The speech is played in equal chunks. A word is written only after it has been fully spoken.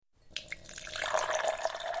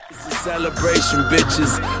It's a celebration,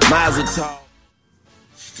 bitches. Mazel tov.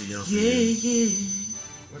 Yeah.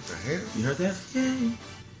 What the hell? You heard that?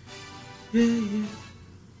 Yeah.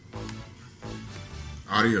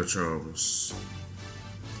 Audio troubles.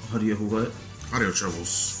 Audio what? Audio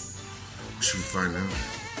troubles. What should we find out?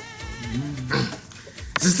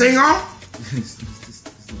 Is this thing on? Is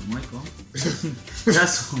the mic on?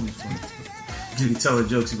 That's always funny. You can tell the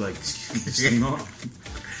jokes, you're like, is this thing on?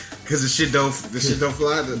 Because the shit don't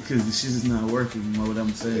fly. Because the shit is not working. You know what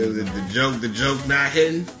I'm saying? The joke not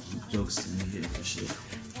hitting. Jokes to me hitting for shit.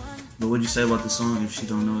 But what'd you say about the song? If she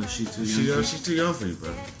don't know, is she too young? She's too young for you,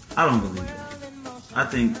 bro. I don't believe that. I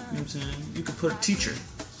think, you know what I'm saying, you could put a teacher.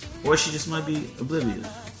 Or she just might be oblivious.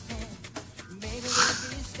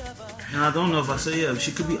 And I don't know if I say yeah,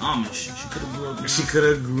 she could be Amish. She could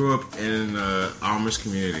have grew up in an Amish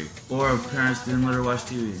community. Or her parents didn't let her watch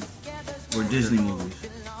TV. Or Disney movies.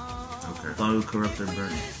 Okay. Thought it would corrupt her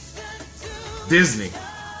brain. Disney.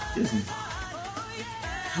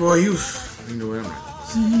 Well, you know where I'm at.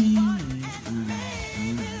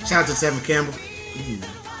 Shout out to Tevin Campbell.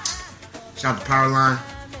 Shout out to Powerline.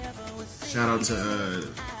 Shout out to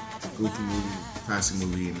Goofy movie, classic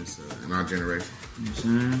movie in our generation. You know what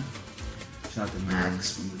I'm saying? Shout out to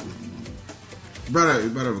Max from the Goofy movie. You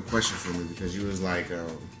brought up a question for me because you was like,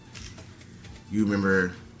 you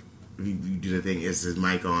remember you do the thing, is the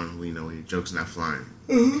mic on, when your joke's not flying.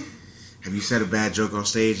 Mm-hmm. Have you said a bad joke on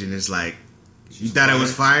stage and it's like, you thought it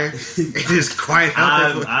was fire? It is quiet.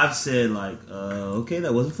 I've said like, okay,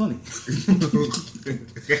 that wasn't funny.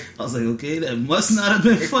 I was like, okay, that must not have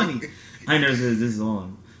been funny. I never said this is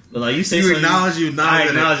on. But like you say, I acknowledge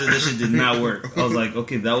that this shit did not work. I was like,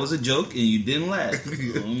 okay, that was a joke and you didn't laugh.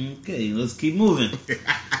 Okay, let's keep moving.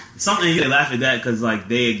 Something you laugh at that because like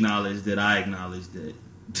they acknowledged that I acknowledged that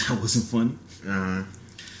wasn't funny. Uh-huh.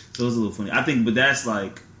 So it was a little funny. I think, but that's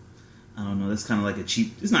like, I don't know, that's kind of like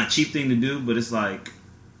it's not a cheap thing to do, but it's like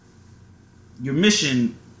your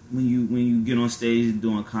mission when you get on stage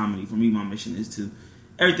doing comedy. For me, my mission is to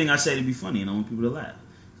everything I say to be funny, and I want people to laugh.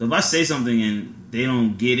 So if I say something and they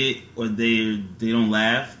don't get it or they don't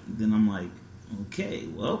laugh, then I'm like, okay,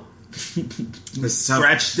 well,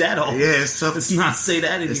 scratch that off. Yeah, it's tough. Let's not say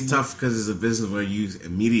that anymore. It's tough because it's a business where you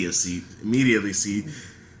immediately see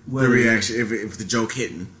the reaction if the joke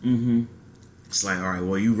hitting. Mm-hmm. It's like, all right,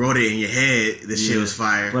 well, you wrote it in your head. This shit was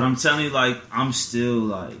fire. But I'm telling you, like, I'm still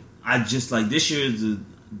like, I just like this year is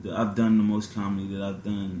I've done the most comedy that I've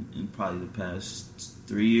done in probably the past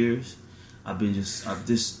 3 years.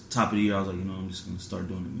 This top of the year, I was like, I'm just gonna start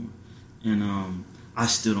doing it more. And I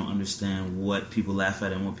still don't understand what people laugh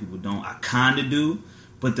at and what people don't. I kind of do,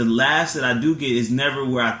 but the laughs that I do get is never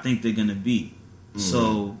where I think they're gonna be. Mm-hmm.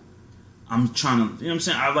 So I'm trying to, you know what I'm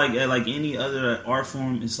saying? I like any other art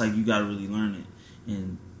form, it's like you gotta really learn it.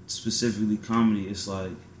 And specifically comedy, it's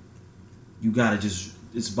like you gotta just,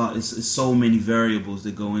 it's so many variables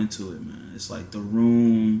that go into it, man. It's like the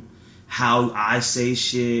room, how I say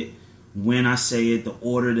shit, when I say it, the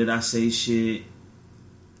order that I say shit.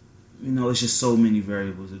 It's just so many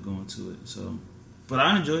variables that go into it. So, but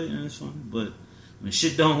I enjoy it and it's fun. But when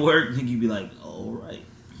shit don't work, then you be like, all right.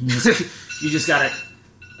 You just gotta,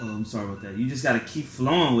 I'm sorry about that. You just gotta keep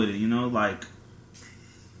flowing with it, like,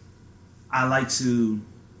 I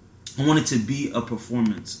want it to be a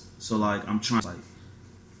performance. So like, I'm trying to like,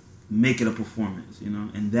 make it a performance,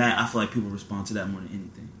 and that, I feel like people respond to that more than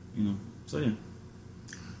anything, So yeah.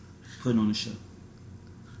 Putting on the show.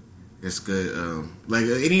 It's good. Like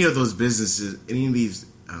any of those businesses, any of these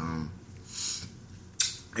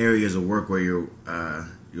areas of work where your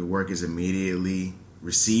work is immediately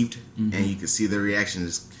received, mm-hmm. and you can see the reaction,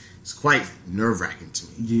 it's quite nerve-wracking to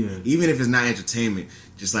me. Yeah. Even if it's not entertainment,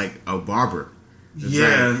 just like a barber.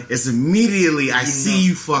 It's immediately I see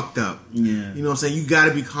you fucked up. Yeah. You know what I'm saying? You got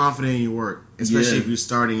to be confident in your work, especially if you're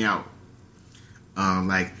starting out.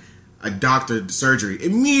 Like a doctor surgery,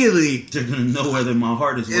 immediately they're gonna know whether my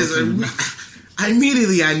heart is working. I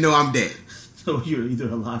know I'm dead. So you're either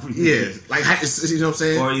alive or you're dead. Like, you know what I'm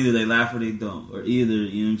saying? Or either they laugh or they don't, or either,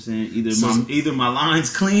 you know what I'm saying? Either my line's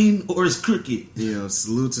clean or it's crooked.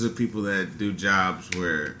 Salute to the people that do jobs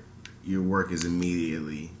where your work is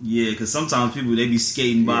immediately. Yeah, because sometimes people, they be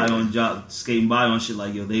skating by on shit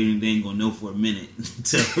like, yo, they ain't gonna know for a minute. And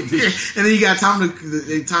then you got time to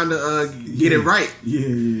get it right. Yeah.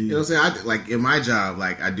 You know what I'm saying? Like in my job,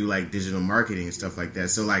 like I do like digital marketing and stuff like that.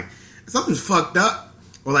 So like if something's fucked up,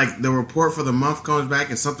 or like the report for the month comes back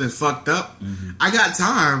and something's fucked up, mm-hmm. I got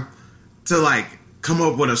time to like come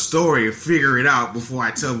up with a story and figure it out before I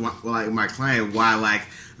tell my client why like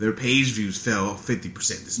their page views fell 50%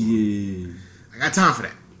 this month. Yeah. I got time for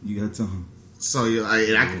that. You got time. So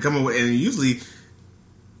I can come up with, and usually it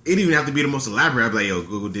didn't even have to be the most elaborate. I'd be like, yo,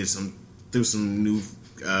 Google threw some new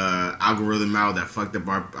algorithm out that fucked up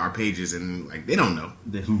our pages, and like they don't know.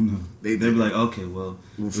 They don't know. They'll be like, okay, well,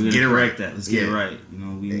 we're gonna get it correct right. that. Let's get it right. You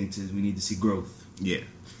know, we need to see growth. Yeah.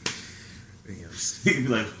 You could be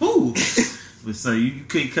like, who? But so you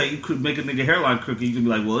could make a nigga hairline crooked. You could be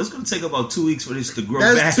like, well, it's gonna take about 2 weeks for this to grow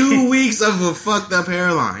back. That's 2 weeks of a fucked up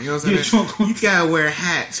hairline. You know what I'm saying? You gotta wear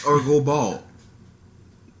hats or go bald.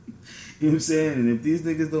 You know what I'm saying? And if these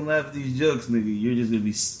niggas don't laugh at these jokes, nigga, you're just gonna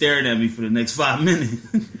be staring at me for the next 5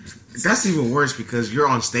 minutes. That's even worse because you're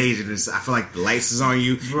on stage and I feel like the lights is on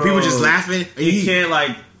you. Bro, people just laughing. And you can't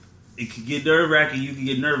like. It could get nerve wracking. You can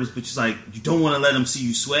get nervous, but it's like you don't want to let them see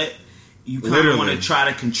you sweat. You kind of want to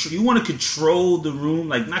try to control. You want to control the room,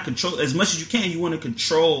 like not control as much as you can. You want to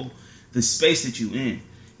control the space that you in.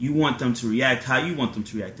 You want them to react how you want them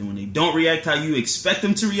to react, and when they don't react how you expect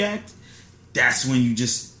them to react, that's when you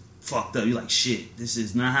just fucked up. You're like, shit, this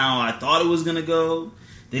is not how I thought it was gonna go.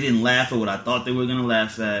 They didn't laugh at what I thought they were gonna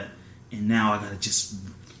laugh at, and now I gotta just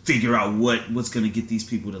figure out what's gonna get these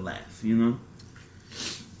people to laugh. You know?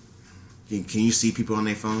 Can you see people on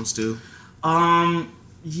their phones too?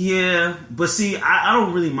 Yeah, but see, I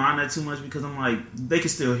don't really mind that too much because I'm like, they can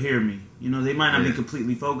still hear me. You know, they might not be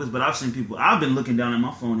completely focused, but I've seen people, I've been looking down at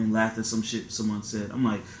my phone and laughed at some shit someone said. I'm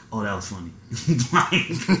like, oh, that was funny. Like,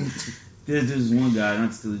 there's one guy,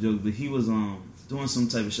 not to steal a joke, but he was doing some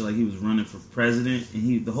type of shit, like he was running for president, and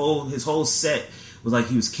his whole set was like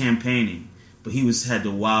he was campaigning, but he had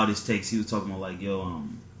the wildest takes. He was talking about like, yo,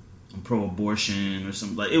 I'm pro-abortion or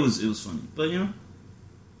something. Like it was funny, but you know,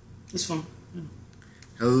 it's fun.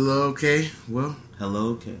 Hello, okay. Well, hello,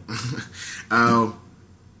 okay.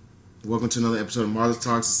 Welcome to another episode of Marla's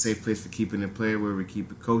Talks, a safe place for keeping it player, where we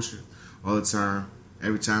keep it kosher all the time,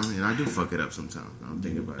 every time. And I do fuck it up sometimes. I don't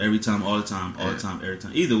think about it. Every time, all the time, all the time, every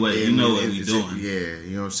time. Either way, you know what we doing. Yeah,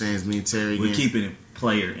 you know what I'm saying? It's me and Terry again. We're keeping it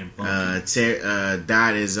player and fun.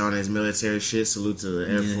 Dot is on his military shit. Salute to the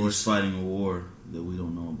Air Force. He's fighting a war that we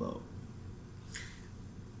don't know about.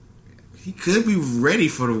 He could be ready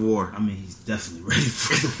for the war. I mean, he's definitely ready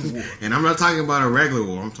for the war. And I'm not talking about a regular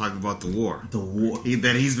war. I'm talking about the war. The war.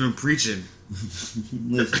 That he's been preaching.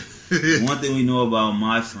 Listen, one thing we know about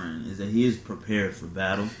my friend is that he is prepared for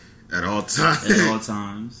battle. At all times. At all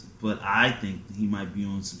times. But I think he might be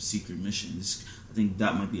on some secret missions. I think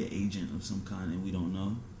Dot might be an agent of some kind and we don't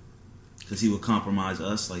know. Because he would compromise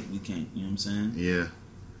us like we can't, you know what I'm saying? Yeah.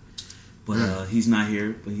 But he's not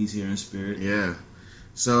here, but he's here in spirit. Yeah.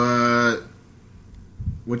 So,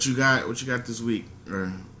 what you got this week?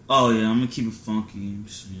 Oh yeah, I'm gonna keep it funky. You know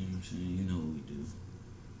what I'm saying? You know what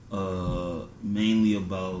we do. Mainly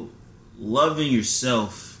about loving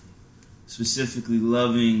yourself, specifically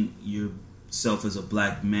loving yourself as a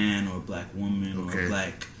black man or a black woman or a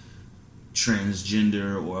black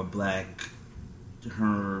transgender or a black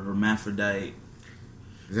hermaphrodite.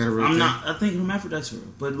 Is that a real thing? I think hermaphrodites are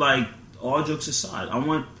real, but like. All jokes aside, I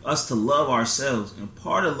want us to love ourselves. And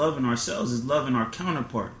part of loving ourselves is loving our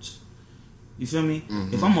counterparts. You feel me?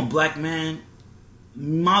 Mm-hmm. If I'm a black man,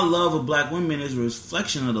 my love of black women is a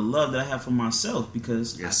reflection of the love that I have for myself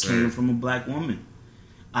because I came from a black woman.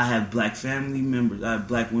 I have black family members. I have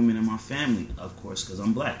black women in my family, of course, because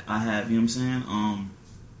I'm black. I have, you know what I'm saying?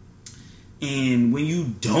 And when you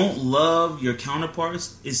don't love your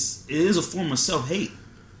counterparts, it is a form of self-hate.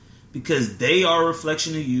 Because they are a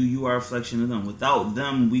reflection of you, you are a reflection of them. Without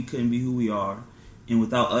them, we couldn't be who we are. And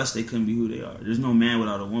without us, they couldn't be who they are. There's no man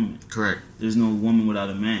without a woman. Correct. There's no woman without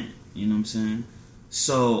a man. You know what I'm saying?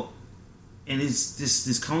 So, and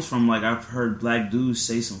this comes from, like, I've heard black dudes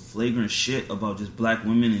say some flagrant shit about just black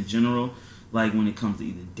women in general. Like, when it comes to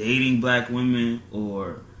either dating black women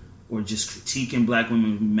or just critiquing black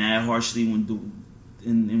women mad harshly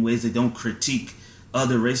in ways that don't critique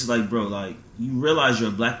other races. Like, bro, like, you realize you're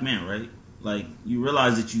a black man, right? Like, you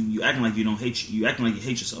realize that you acting like you don't hate you acting like you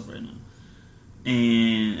hate yourself right now.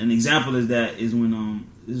 And an example of that is when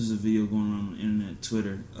this is a video going around on the internet,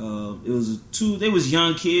 Twitter. They was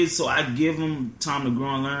young kids, so I give them time to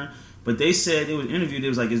grow and learn. But they said, they was interviewed, they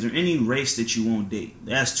was like, is there any race that you won't date?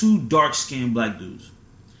 They asked 2 dark-skinned black dudes.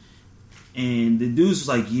 And the dudes was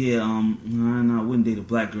like, yeah, no, I wouldn't date a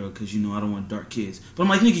black girl because, you know, I don't want dark kids. But I'm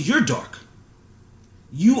like, nigga, you're dark.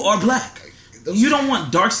 You are black. You don't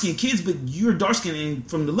want dark-skinned kids, but you're dark-skinned. And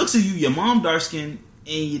from the looks of you, your mom dark-skinned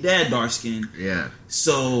and your dad dark-skinned. Yeah.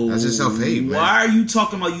 So that's just self-hate, man. Why are you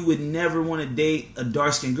talking about you would never want to date a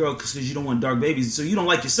dark-skinned girl because you don't want dark babies? So you don't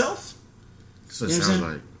like yourself? That's what it sounds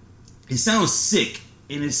like. It sounds sick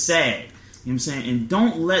and it's sad You know what I'm saying? And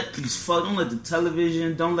don't let the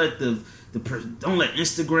television, don't let don't let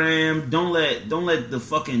Instagram, don't let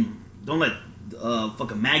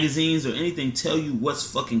fucking magazines or anything tell you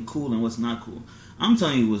what's fucking cool and what's not cool. I'm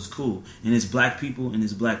telling you what's cool, and it's black people and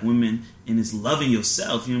it's black women and it's loving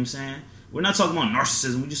yourself. You know what I'm saying? We're not talking about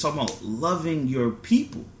narcissism. We're just talking about loving your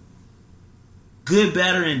people. Good,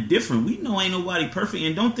 bad, or indifferent. We know ain't nobody perfect,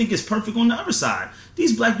 and don't think it's perfect on the other side.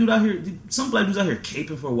 These black dudes out here, some black dudes out here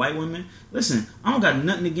caping for white women. Listen, I don't got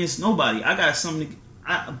nothing against nobody. I got something,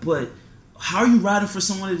 but how are you riding for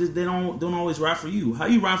someone that they don't always ride for you? How are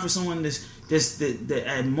you riding for someone that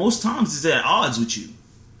at most times is at odds with you?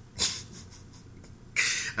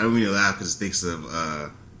 I don't mean to laugh because it thinks of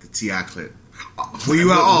the T.I. clip. Were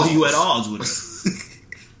you at odds with us?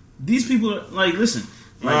 These people are like, listen.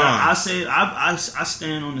 Like I say, I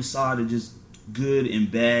stand on the side of just good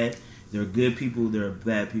and bad. There are good people. There are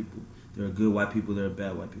bad people. There are good white people. There are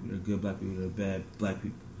bad white people. There are good black people. There are bad black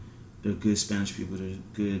people. There are good Spanish people. There's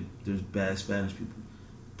bad Spanish people.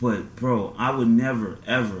 But bro, I would never,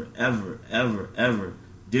 ever, ever, ever, ever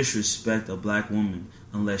disrespect a black woman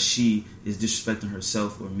unless she is disrespecting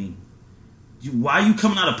herself or me. Why are you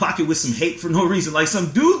coming out of pocket with some hate for no reason? Like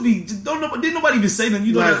some dudes didn't nobody even say nothing.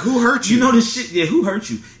 You know, like who hurt you? You know this shit. Yeah, who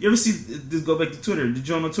hurt you? You ever see this? Go back to Twitter. Did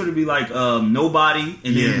you on Twitter be like nobody,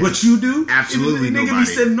 and then what you do? Absolutely nobody. Nigga be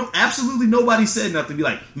said absolutely nobody said nothing. Be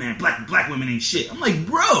like, man, black women ain't shit. I'm like,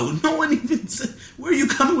 bro, no one even said. Where are you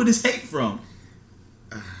coming with this hate from?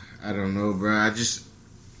 I don't know, bro.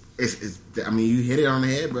 I mean, you hit it on the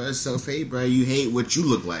head, bro. It's self-hate, bro. You hate what you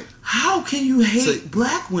look like. How can you hate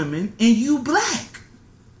black women and you black?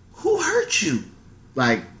 Who hurt you?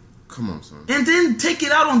 Like, come on, son. And then take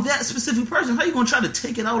it out on that specific person. How you gonna try to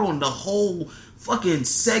take it out on the whole fucking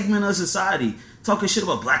segment of society? Talking shit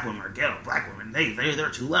about black women or ghetto black women.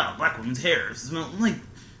 They're too loud. Black women's hair. I'm like,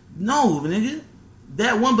 no, nigga.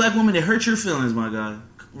 That one black woman that hurt your feelings, my guy.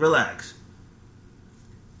 Relax.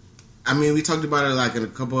 I mean, we talked about it like in a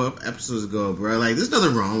couple of episodes ago, bro. Like, there's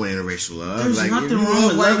nothing wrong with interracial love. There's like, nothing wrong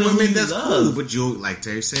with white women. That's cool, but you, like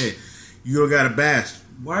Terry said, you don't gotta bash.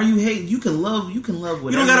 Why are you hating? You can love whatever.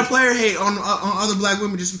 You don't gotta player hate on other black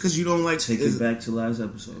women just because you don't like. Take it back to last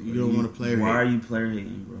episode. Bro. You don't want to player hate. Why are you player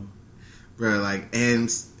hating, bro? Bro, like,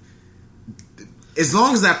 and as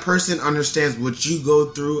long as that person understands what you go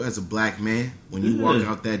through as a black man when you walk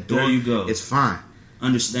out that door, there you go. It's fine.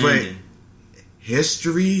 Understanding. But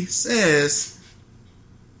history says,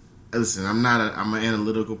 listen, I'm an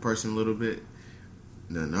analytical person a little bit.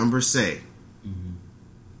 The numbers say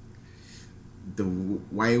the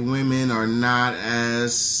white women are not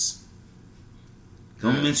as.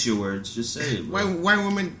 Don't mince your words. Just say it, bro. White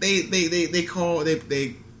women, they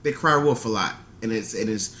cry wolf a lot, and it's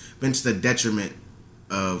been to the detriment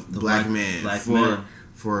of the black men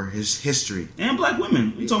for his history and black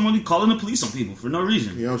women. We talking about calling the police on people for no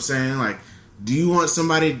reason. You know what I'm saying? Like, do you want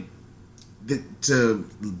somebody to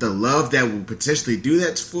the love that will potentially do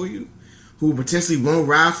that for you, who potentially won't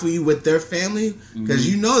ride for you with their family because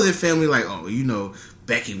you know their family, like, oh, you know,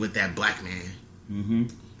 Becky with that black man. Mm-hmm. You know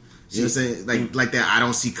what I'm saying? Like that I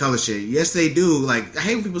don't see color shit. Yes, they do. Like, I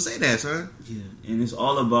hate when people say that, son. Yeah, and it's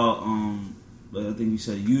all about, I think you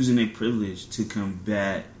said, using their privilege to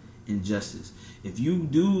combat injustice. If you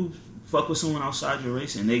do fuck with someone outside your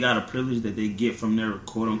race and they got a privilege that they get from their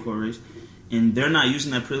quote-unquote race, and they're not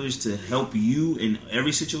using that privilege to help you in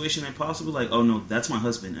every situation that possible, like, oh, no, that's my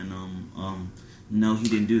husband, and no, he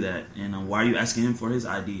didn't do that. And why are you asking him for his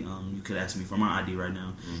ID? You could ask me for my ID right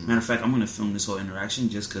now. Matter of fact, I'm going to film this whole interaction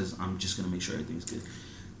just because I'm just going to make sure everything's good.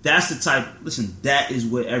 That's the type. Listen, that is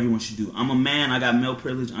what everyone should do. I'm a man. I got male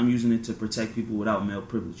privilege. I'm using it to protect people without male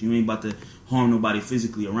privilege. You ain't about to harm nobody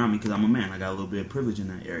physically around me because I'm a man. I got a little bit of privilege in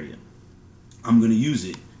that area. I'm going to use it.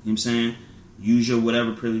 You know what I'm saying? Use your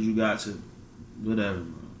whatever privilege you got to whatever,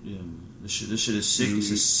 bro. Yeah, this shit is sick. It's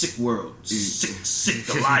a sick world. Sick.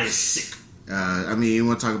 The lie is sick. I mean, you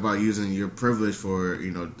want to talk about using your privilege for, you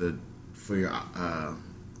know,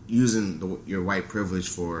 using your white privilege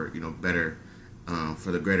for, you know, better,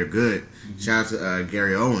 for the greater good. Shout out to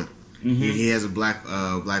Gary Owen. He has a black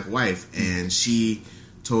wife, and she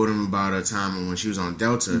told him about a time when she was on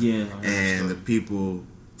Delta, and the people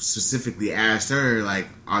specifically asked her, like,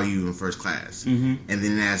 are you in first class? And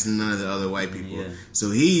then asked none of the other white people. So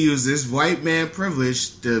he used this white man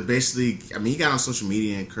privilege to basically, I mean, he got on social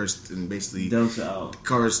media and cursed and basically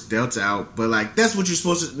cursed Delta out. But, like, that's what you're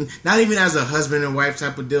supposed to, not even as a husband and wife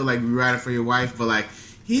type of deal, like, you riding for your wife, but, like,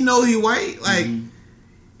 he know he white. Like,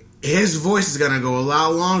 his voice is going to go a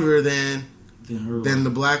lot longer than than the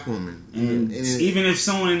black woman. And even if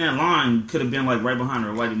someone in that line could have been like right behind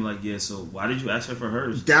her, a white would be like, yeah, so why did you ask her for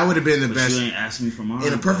hers? That would have been the but best. You ain't asked me for mine.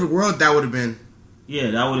 In a perfect world, that would have been.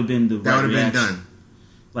 Yeah, that would have been the right That would have reaction. been done.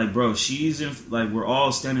 Like, bro, she's in. Like, we're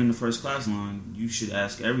all standing in the first class line. You should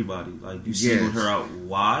ask everybody. Like, you singled her out.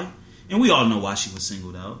 Why? And we all know why she was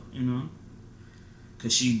singled out. You know,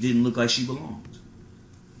 because she didn't look like she belonged.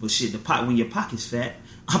 But shit, when your pocket's fat,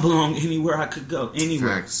 I belong anywhere I could go.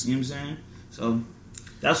 Anywhere. Facts. You know what I'm saying? So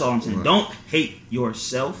that's all I'm saying. Right. Don't hate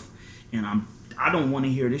yourself. And I don't want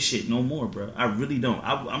to hear this shit no more, bro. I really don't.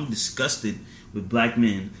 I'm disgusted with black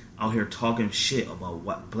men out here talking shit about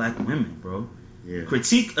what black women, bro. Yeah.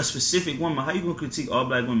 Critique a specific woman. How you gonna critique all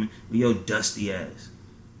black women with your dusty ass?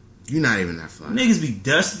 You're not even that fly. Niggas be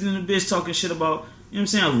dusty in the bitch talking shit about, you know what I'm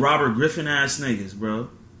saying, Robert Griffin ass niggas, bro.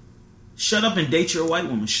 Shut up and date your white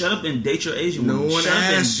woman. Shut up and date your Asian woman. No one Shut up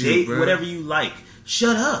and asked you, date bro. whatever you like.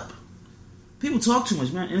 Shut up. People talk too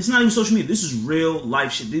much, man. And it's not even social media. This is real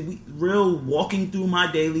life shit. Real walking through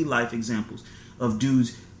my daily life examples of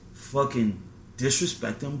dudes fucking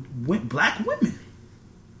disrespecting black women.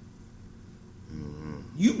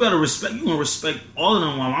 You better respect. You gonna respect all of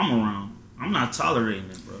them while I'm around. I'm not tolerating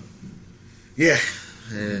it, bro. Yeah.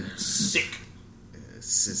 Sick.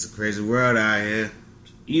 It's a crazy world out here.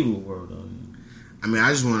 Evil world out here. I mean,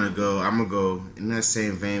 I just want to go. I'm gonna go in that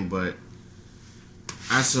same vein, but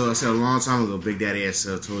I said a long time ago, Big Daddy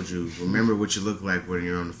SL told you, remember what you look like when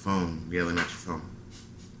you're on the phone, yelling at your phone.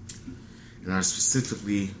 And I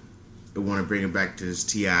specifically want to bring it back to this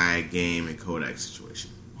T.I. Game and Kodak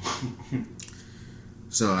situation.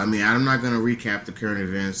 So, I mean, I'm not going to recap the current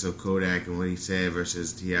events of Kodak and what he said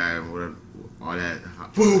versus T.I. and whatever, all that.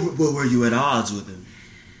 What were you at odds with him?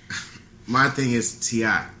 My thing is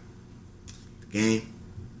T.I. The Game.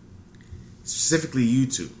 Specifically you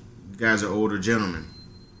two. You guys are older gentlemen.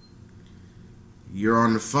 You're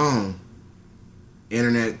on the phone,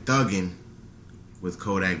 internet thugging with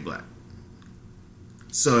Kodak Black.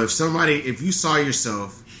 So if you saw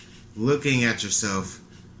yourself looking at yourself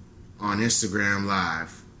on Instagram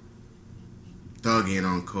Live, thugging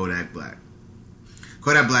on Kodak Black.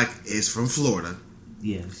 Kodak Black is from Florida.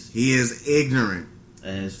 Yes. He is ignorant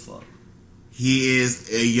As fuck. He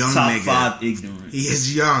is a young Top nigga. 5 ignorant. He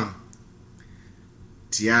is young.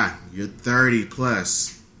 T.I., you're 30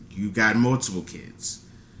 plus. You got multiple kids.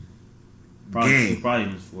 Probably in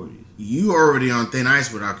his 40s. You already on thin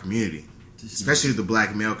ice with our community. Especially with the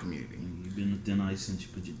black male community. You've been on thin ice since you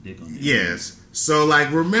put your dick on it. Yes. So,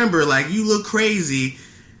 remember, you look crazy.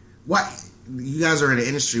 What? You guys are in an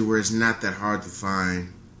industry where it's not that hard to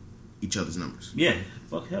find each other's numbers. Yeah.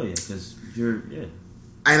 Fuck hell yeah. Because you're, yeah.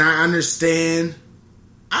 And I understand.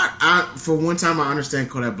 For one time, I understand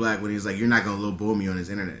Kodak Black when he's like, you're not going to lowball me on his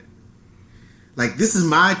internet. This is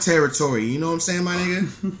my territory. You know what I'm saying, my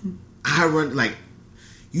nigga? I run,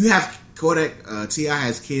 you have Kodak, T.I.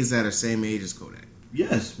 has kids that are same age as Kodak.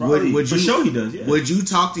 Yes, probably. For sure he does, yeah. Would you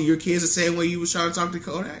talk to your kids the same way you was trying to talk to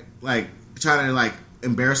Kodak? Trying to,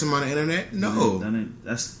 embarrass him on the internet? No. And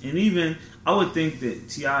even, I would think that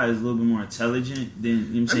T.I. is a little bit more intelligent than,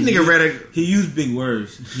 you know what I'm saying? Nigga he used big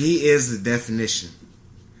words. He is the definition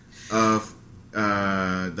of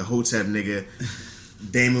the Hotep nigga,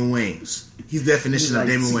 Damon Wayans. He's the definition of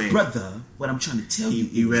Damon Wayans. Brother, what I'm trying to tell you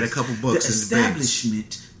is... He read a couple books. The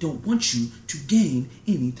establishment don't want you to gain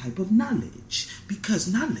any type of knowledge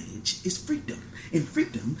because knowledge is freedom and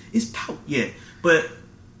freedom is power. Yeah, but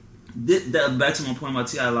back to my point about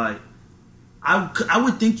T.I., I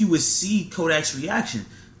would think you would see Kodak's reaction,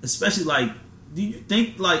 especially do you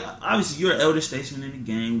think obviously you're an elder statesman in the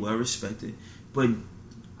game, well respected, but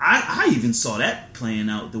I even saw that playing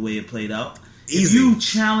out the way it played out. Easy. If you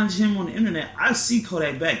challenge him on the internet, I see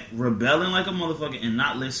Kodak back rebelling like a motherfucker and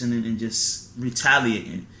not listening and just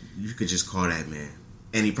retaliating. You could just call that man,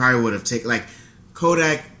 and he probably would have taken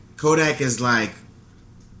Kodak. Kodak is like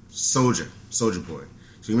Soldier Boy.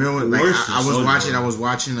 So you remember when I was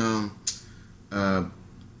watching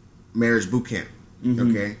Marriage Boot Camp.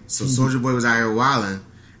 Mm-hmm. Okay, so Soldier Boy was out here wilding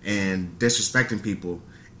and disrespecting people,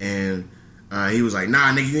 and he was like,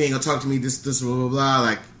 "Nah, nigga, you ain't gonna talk to me. This, blah blah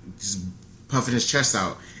blah." Just puffing his chest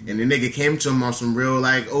out, and the nigga came to him on some real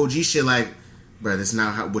OG shit, bro, that's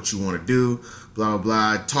not what you want to do. Blah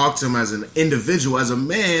blah blah. Talk to him as an individual, as a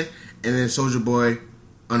man, and then Soldier Boy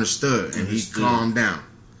understood, and he calmed down.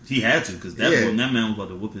 He had to, because that man was about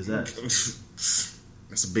to whoop his ass.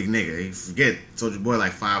 That's a big nigga. You forget, Soulja Boy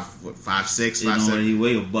like 5'6", 5'7". He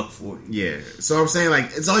weigh $140. Yeah. So I'm saying, like,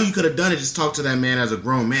 it's all you could have done is just talk to that man as a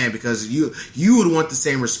grown man, because you would want the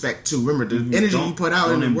same respect too. Remember, the energy you put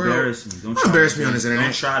out in the world. Don't embarrass me on this internet.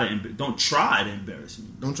 Don't try to embarrass me.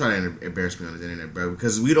 Don't try to embarrass me on this internet, bro,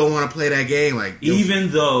 because we don't want to play that game. Like,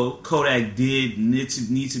 even though Kodak did need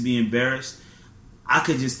to be embarrassed, I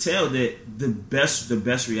could just tell that the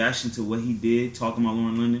best reaction to what he did, talking about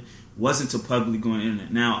Lauren London, wasn't to publicly go on the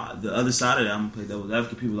internet. Now, the other side of that, I'm going to play devil's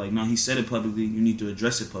advocate. People are like, no, he said it publicly. You need to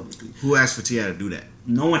address it publicly. Who asked for T.I. to do that?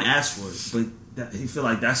 No one asked for it, but he feel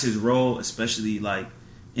like that's his role, especially like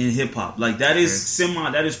in hip hop. Like that is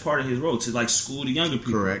that is part of his role, to like school the younger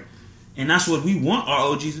people. Correct. And that's what we want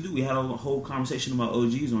our OGs to do. We had a whole conversation about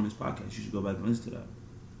OGs on this podcast. You should go back and listen to that.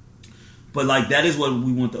 But like that is what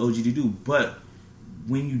we want the OG to do. But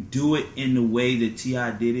when you do it in the way that T.I.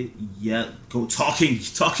 did it, go talking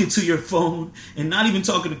to your phone and not even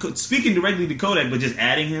speaking directly to Kodak, but just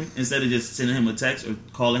adding him instead of just sending him a text or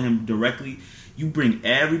calling him directly. You bring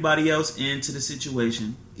everybody else into the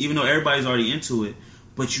situation, even though everybody's already into it.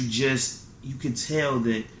 But you can tell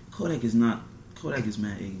that Kodak is mad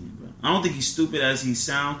ignorant, bro. I don't think he's stupid as he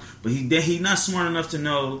sounds, but he's not smart enough to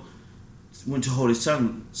know when to hold his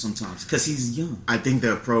tongue sometimes because he's young. I think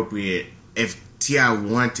if T.I.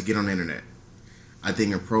 wanted to get on the internet, I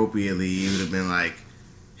think appropriately he would have been like,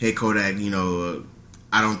 hey Kodak,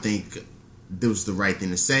 I don't think this was the right thing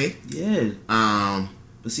to say. Yeah.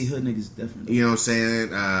 But see, hood niggas different. You know what I'm saying?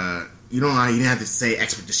 You didn't have to say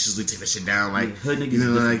expeditiously take that shit down. Like, hood niggas you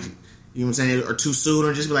know what I'm saying? Or too soon,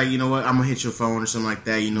 or just be like, you know what, I'm gonna hit your phone or something like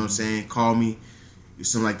that. You know what I'm saying? Call me,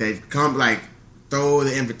 something like that. Come, like, throw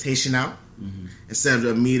the invitation out instead of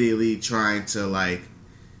immediately trying to like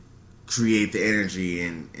create the energy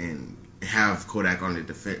and have Kodak on the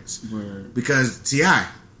defense. Word. Because T.I.,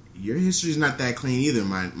 your history's not that clean either,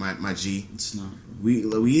 my G. It's not.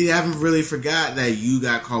 We haven't really forgot that you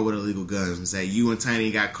got caught with illegal guns, and that you and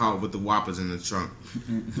Tiny got caught with the whoppers in the trunk.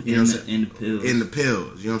 You know what I'm saying? In the pills. In the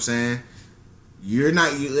pills. You know what I'm saying? You're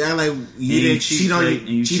not. You didn't cheat on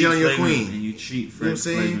your queen. And you cheat. You know what I'm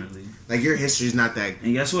saying? Flagrantly. Like, your history's not that.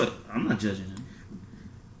 And guess what? I'm not judging him.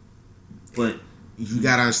 But you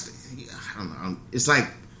gotta understand. I don't know. It's like,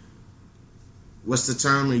 what's the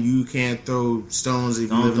term? You can't throw stones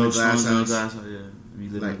if you live in a glass house. Yeah, if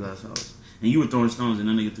you live in a glass house. And you were throwing stones, and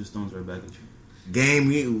that nigga threw stones right back at you. Game,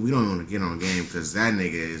 we don't want to get on game because that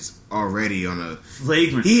nigga is already on a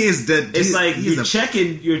flagrant. He is the. It's like you're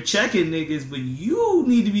checking niggas, but you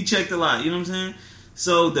need to be checked a lot. You know what I'm saying?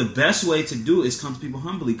 So the best way to do it is come to people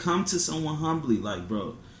humbly. Come to someone humbly, like,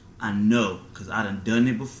 bro, I know because I done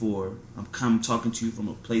it before. I'm talking to you from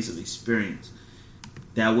a place of experience.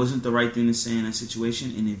 That wasn't the right thing to say in that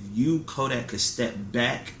situation. And if you, Kodak, could step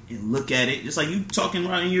back and look at it, just like you talking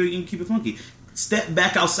right and you keep it funky. Step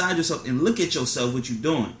back outside yourself and look at yourself, what you're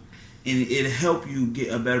doing. And it'll help you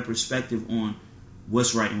get a better perspective on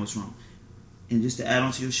what's right and what's wrong. And just to add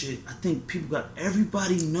on to your shit, I think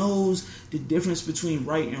everybody knows the difference between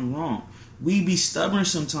right and wrong. We be stubborn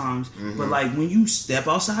sometimes, but like when you step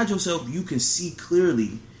outside yourself, you can see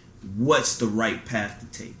clearly what's the right path to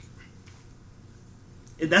take.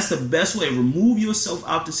 That's the best way. Remove yourself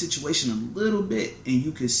out the situation a little bit, and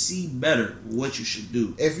you can see better what you should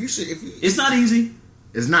do. It's not easy.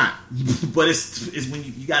 It's not, but it's when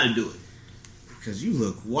you got to do it. Because you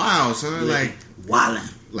look wild, son. Like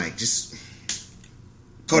wildin'. Like, just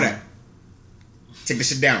Kodak, take this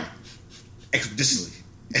shit down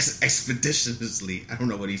expeditiously. I don't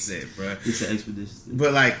know what he said, bro. He said expeditiously.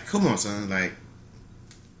 But like, come on, son. Like,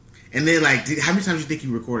 and then like, how many times do you think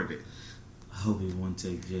you recorded it? I hope it one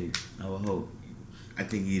take, Jake. I would hope. I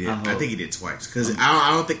think he did. I think he did twice because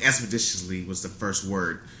I don't think expeditiously was the first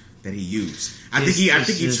word that he used. I think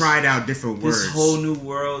he tried out different words. This whole new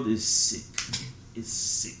world is sick. It's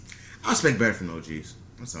sick. I expect better from OGs.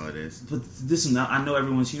 That's all it is. But listen, I know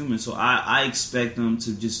everyone's human, so I expect them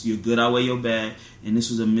to just, you're good, outweigh your bad. And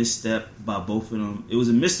this was a misstep by both of them. It was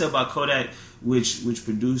a misstep by Kodak, which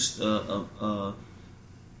produced a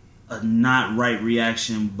not right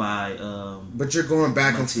reaction by. But you're going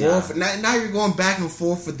back and forth. Now you're going back and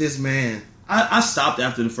forth for this man. I stopped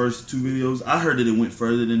after the first two videos. I heard that it went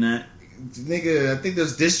further than that. Nigga, I think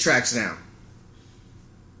there's diss tracks now.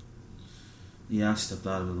 Yeah, I stepped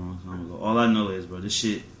out of it a long time ago. All I know is, bro, this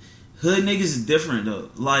shit, hood niggas is different though.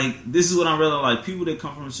 Like, this is what I'm realizing. Like, people that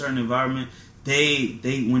come from a certain environment, they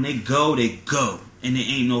when they go, and there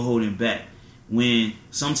ain't no holding back. When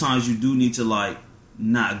sometimes you do need to like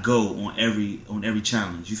not go on every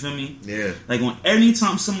challenge. You feel me? Yeah. Like, on any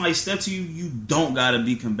time somebody steps to you, you don't gotta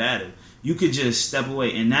be combative. You could just step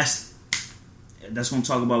away, and that's that's what I'm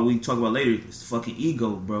talking about. We talk about later. It's fucking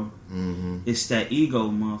ego, bro. Mm-hmm. It's that ego,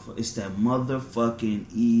 motherfucker. It's that motherfucking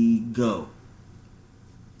ego.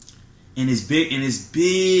 And it's big.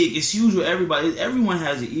 It's huge with everybody. Everyone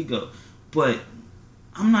has an ego, but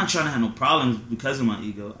I'm not trying to have no problems because of my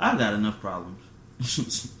ego. I got enough problems.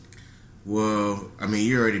 Well, I mean,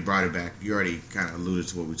 you already brought it back. You already kind of alluded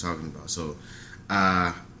to what we're talking about. So,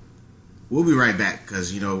 we'll be right back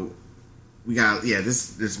because, we got,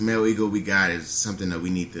 this male ego we got is something that we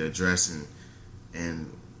need to address,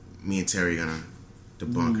 and me and Terry are going to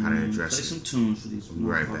debunk how to address play it. some tunes for these. We'll be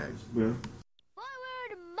right back. Bro.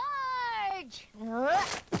 Forward march!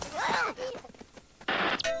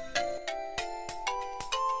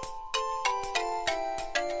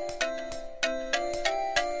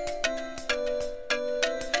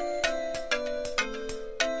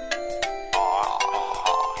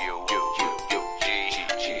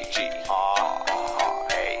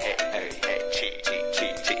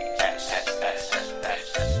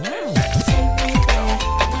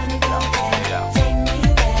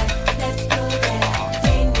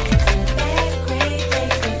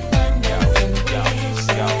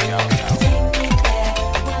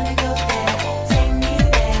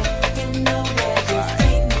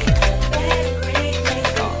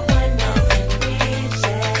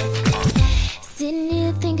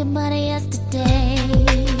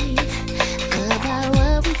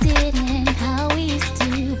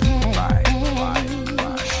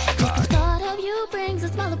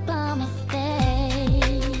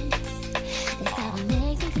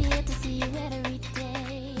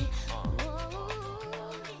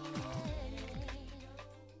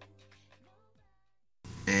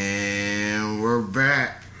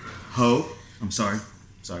 Ho. I'm sorry.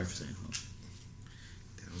 Sorry for saying ho.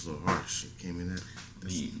 That was a little harsh. It came in that.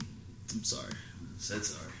 I'm sorry. I said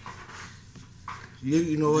sorry.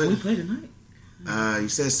 You know what? We play tonight. You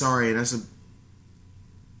said sorry, and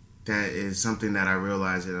that is something that I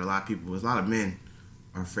realize that a lot of men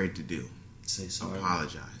are afraid to do. Say sorry.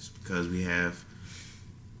 Apologize, because we have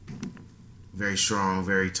very strong,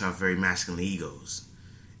 very tough, very masculine egos,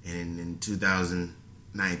 and in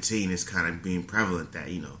 2019, it's kind of being prevalent that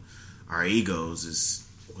our egos is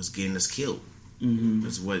what's getting us killed. Mm-hmm.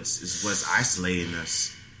 It's what's isolating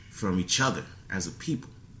us from each other as a people.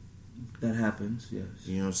 That happens, yes.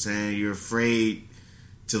 You know what I'm saying? You're afraid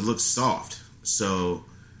to look soft, so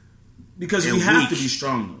because we have to be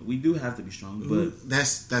strong. We do have to be strong, but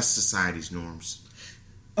that's society's norms.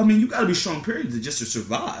 I mean, you got to be strong, period, just to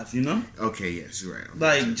survive. Okay, yes, you're right.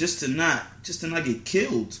 Like just to not get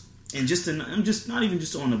killed, and I'm just not even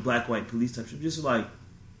just on the black white police type shit. Just like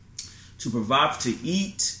to provide, to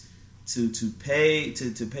eat, to pay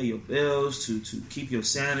your bills, to keep your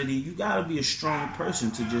sanity. You gotta be a strong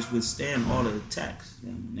person to just withstand all the attacks.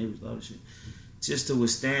 Yeah, my neighbors love this shit. Just to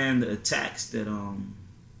withstand the attacks that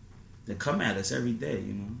come at us every day,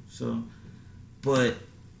 So, but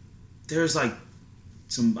there's like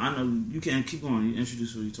some. I know you can keep going. You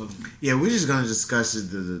introduce what you're talking about. Yeah, we're just gonna discuss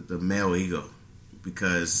the male ego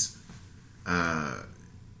because.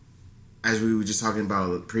 As we were just talking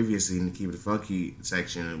about previously in the Keep It Funky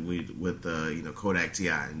section with Kodak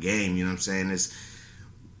T.I. and Game, you know what I'm saying?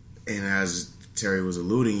 And as Terry was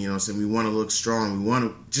alluding, you know what I'm saying, we want to look strong. We want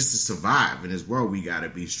to, just to survive in this world, we got to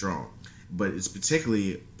be strong. But it's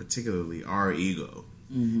particularly our ego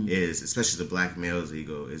is, especially the black male's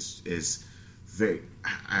ego, is very,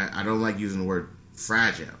 I don't like using the word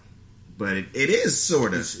fragile. But it is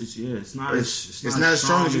sort of. It's not as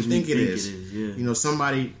strong as you think it is. Yeah.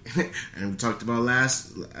 Somebody, and we talked about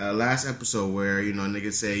last episode where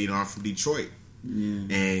niggas say I'm from Detroit,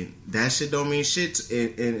 and that shit don't mean shit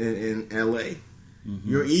in L.A. Mm-hmm.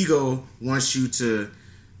 Your ego wants you to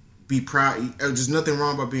be proud. There's nothing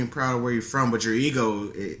wrong about being proud of where you're from, but your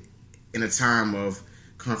ego, in a time of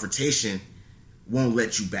confrontation, won't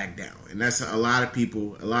let you back down, and that's a lot of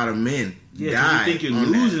people, a lot of men. Yeah, you think you're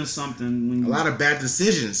losing something. When a lot of bad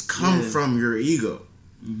decisions come from your ego.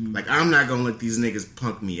 Mm-hmm. Like, I'm not gonna let these niggas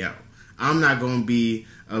punk me out. I'm not gonna be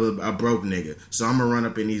a broke nigga, so I'm gonna run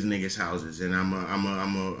up in these niggas' houses and I'm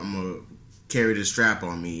gonna carry the strap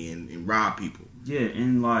on me and rob people. Yeah,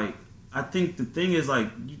 and like I think the thing is like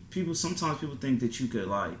sometimes people think that you could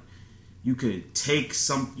take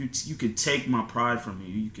you could take my pride from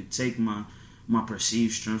you. You could take my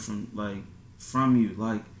perceived strength from you.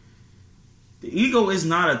 Like, the ego is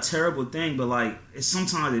not a terrible thing, but like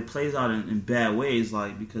sometimes it plays out in bad ways.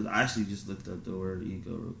 Like, because I actually just looked up the word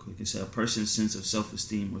ego real quick. It said a person's sense of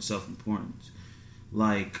self-esteem or self-importance.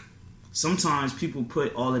 Like, sometimes people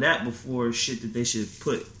put all of that before shit that they should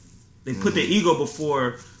put. They put their ego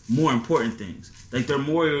before more important things. Like they're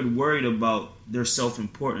more worried about their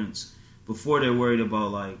self-importance before they're worried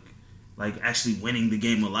about like actually winning the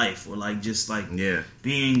game of life or like just like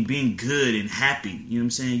being good and happy. You know what I'm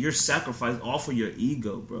saying? You're sacrificing all for your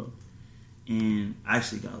ego, bro. And I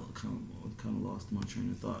actually got kind of lost my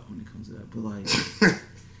train of thought when it comes to that. But like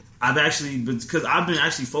because I've been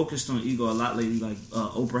actually focused on ego a lot lately. Like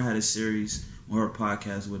Oprah had a series on her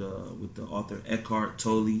podcast with the author Eckhart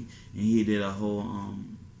Tolle, and he did a whole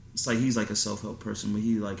it's like he's like a self-help person, but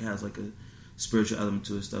he like has like a spiritual element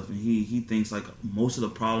to his stuff, and he thinks like most of the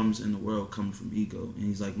problems in the world come from ego, and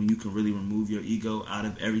he's like when you can really remove your ego out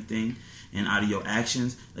of everything and out of your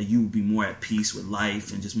actions, like you will be more at peace with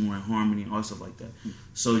life and just more in harmony and all stuff like that.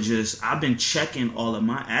 So just I've been checking all of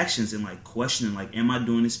my actions and like questioning like, am I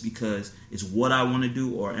doing this because it's what I want to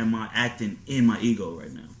do, or am I acting in my ego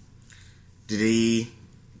right now? Did he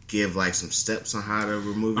give like some steps on how to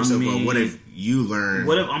remove yourself? Or what if you learned?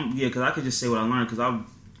 Because I could just say what I learned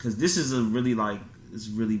because this is a really it's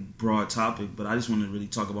a really broad topic, but I just want to really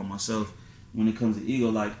talk about myself when it comes to ego.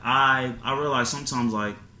 Like I realize sometimes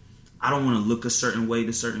like I don't want to look a certain way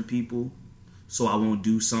to certain people, so I won't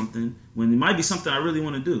do something when it might be something I really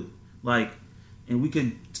want to do. Like, and we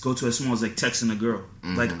could go to as small as like texting a girl.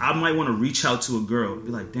 Mm-hmm. Like I might want to reach out to a girl, be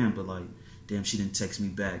like, damn, she didn't text me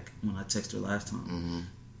back when I texted her last time. Mm-hmm.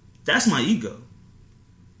 That's my ego.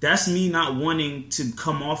 That's me not wanting to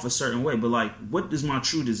come off a certain way. But like, what is my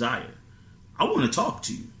true desire? I want to talk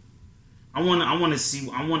to you. I want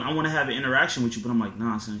to have an interaction with you. But I'm like,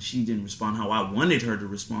 nah, son, she didn't respond how I wanted her to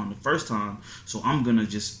respond the first time. So I'm gonna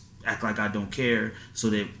just act like I don't care, so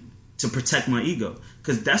that to protect my ego,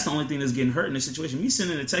 because that's the only thing that's getting hurt in this situation. Me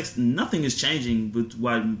sending a text, nothing is changing, but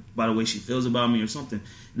by the way she feels about me or something.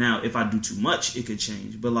 Now, if I do too much, it could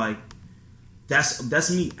change. But like, that's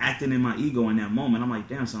me acting in my ego in that moment. I'm like,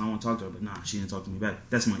 damn, son, I want to talk to her, but nah, she didn't talk to me back.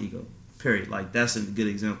 That's my ego. Period. Like that's a good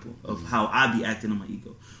example of how I be acting on my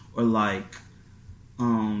ego. Or like,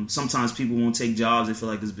 sometimes people won't take jobs they feel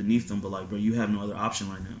like it's beneath them, but like, bro, you have no other option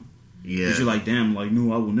right now. Yeah. Because you're like, damn, like,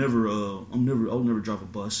 no, I will never, I'll never drive a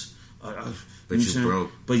bus. But you're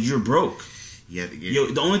broke. But you're broke. Yeah.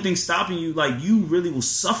 The only thing stopping you, like, you really will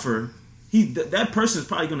suffer. That person is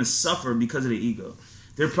probably going to suffer because of their ego.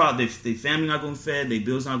 They're probably their family not going to fed, their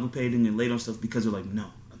bills not going to pay, they're going to late on stuff because they're like, no,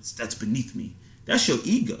 that's beneath me. That's your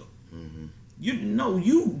ego.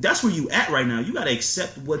 Mm-hmm. That's where you at right now. You got to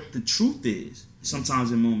accept what the truth is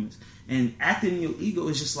sometimes in moments. And acting in your ego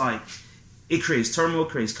is just like, it creates turmoil,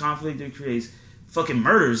 creates conflict, it creates fucking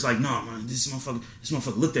murders. Like, no, man, this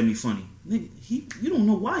motherfucker looked at me funny. Nigga, you don't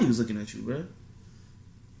know why he was looking at you, bro.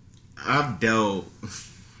 I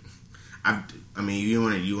mean, you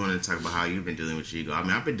want to talk about how you've been dealing with your ego. I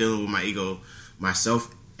mean, I've been dealing with my ego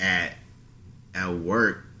myself at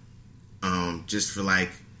work, just for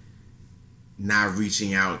like not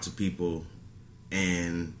reaching out to people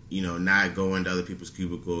and, you know, not going to other people's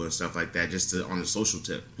cubicle and stuff like that, just on the social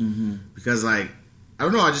tip. Mm-hmm. Because, like, I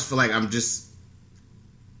don't know, I just feel like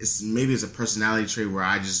maybe it's a personality trait where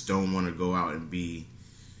I just don't want to go out and be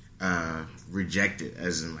rejected,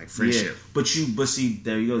 as in like friendship. Yeah, but see,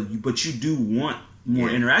 there you go. But you do want more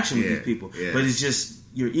interaction with these people. Yeah. But it's just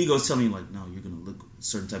your ego's telling you like, no, you're gonna look a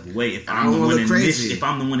certain type of way if I'm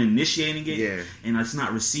the one initiating it, and it's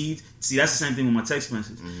not received. See, that's the same thing with my text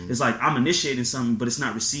message. Mm-hmm. It's like I'm initiating something, but it's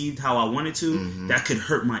not received how I wanted to. Mm-hmm. That could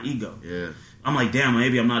hurt my ego. Yeah. I'm like, damn,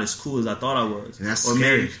 maybe I'm not as cool as I thought I was. And that's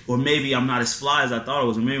scary. Maybe I'm not as fly as I thought I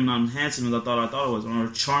was, or maybe I'm not as handsome as I thought I was,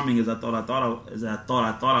 or charming as I thought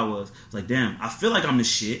I was. It's like, damn, I feel like I'm the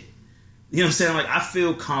shit. You know what I'm saying? Like, I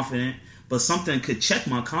feel confident, but something could check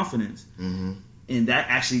my confidence. Mm-hmm. And that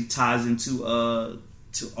actually ties into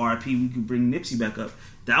to RIP. We could bring Nipsey back up.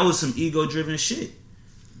 That was some ego-driven shit.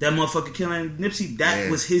 That motherfucker killing Nipsey,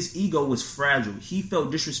 was his ego was fragile. He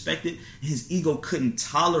felt disrespected. His ego couldn't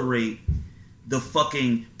tolerate the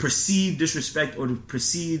fucking perceived disrespect or the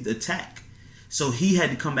perceived attack. So he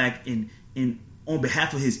had to come back and on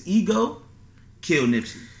behalf of his ego, kill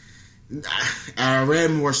Nipsey. I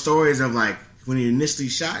read more stories of like when he initially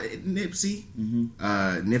shot Nipsey,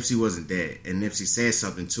 Nipsey wasn't dead, and Nipsey said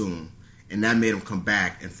something to him, and that made him come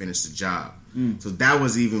back and finish the job. So that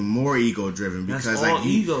was even more ego driven because that's all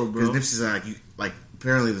ego, bro. Because Nipsey's like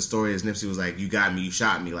apparently the story is Nipsey was like, you got me, you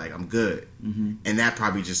shot me, like I'm good, and that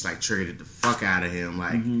probably just like triggered the fuck out of him.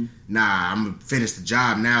 Like, nah, I'm gonna finish the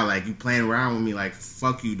job now. Like, you playing around with me, like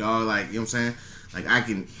fuck you, dog. Like, you know what I'm saying? Like, I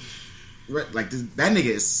can, like that nigga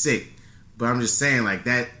is sick. But I'm just saying, like,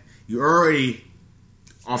 that you're already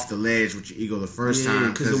off the ledge with your ego the first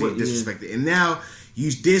time because you disrespected, and now you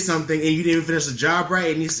did something and you didn't even finish the job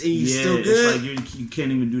right, and you still good. It's like you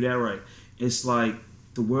can't even do that right. It's like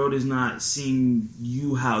the world is not seeing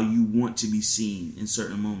you how you want to be seen in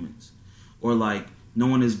certain moments, or like no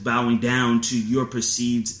one is bowing down to your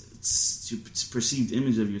perceived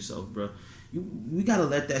image of yourself, bro. We gotta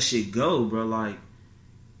let that shit go, bro. Like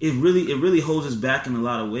it really holds us back in a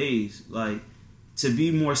lot of ways. Like to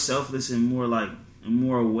be more selfless and more like and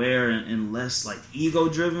more aware and less like ego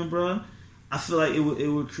driven, bro. I feel like it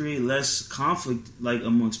would create less conflict like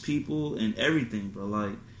amongst people and everything, bro.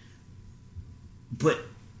 Like, but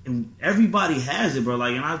everybody has it, bro.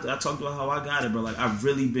 Like, and I talked about how I got it, bro. Like, I've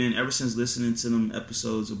really been ever since listening to them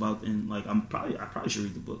episodes about, and like I probably should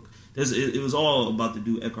read the book. It was all about the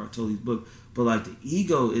dude Eckhart Tolle's book, but like the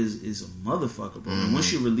ego is a motherfucker, bro. And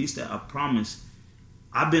once you release that, I promise,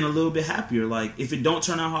 I've been a little bit happier. Like, if it don't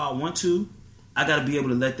turn out how I want to, I gotta be able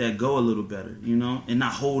to let that go a little better, you know, and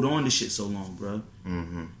not hold on to shit so long, bro.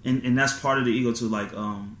 Mm-hmm. And that's part of the ego too. Like,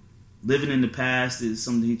 living in the past is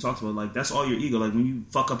something he talks about. Like, that's all your ego. Like, when you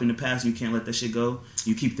fuck up in the past, and you can't let that shit go.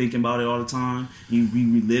 You keep thinking about it all the time. You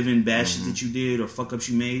reliving bad shit that you did or fuck ups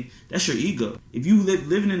you made. That's your ego. If you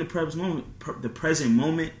living in the present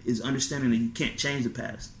moment is understanding that you can't change the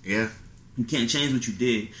past. Yeah, you can't change what you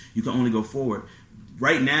did. You can only go forward.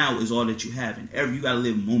 Right now is all that you have, and you gotta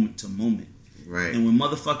live moment to moment. Right. And when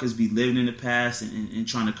motherfuckers be living in the past and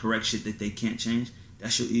trying to correct shit that they can't change,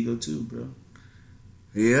 that's your ego too, bro.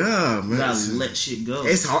 Yeah, man. You gotta let shit go.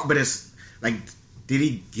 It's hard, but it's like, did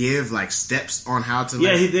he give like steps on how to?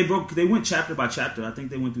 Yeah, they went chapter by chapter. I think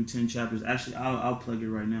they went through 10 chapters. Actually, I'll plug it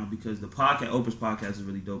right now because the podcast, Oprah's podcast, is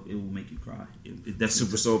really dope. It will make you cry. That's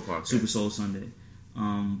Super Soul podcast, Super Soul Sunday.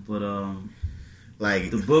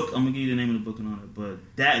 Like the book, I'm gonna give you the name of the book and all that. But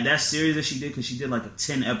that series that she did, because she did like a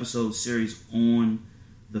 10 episode series on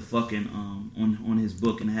the fucking on his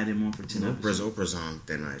book and had him on for 10 episodes. Oprah's on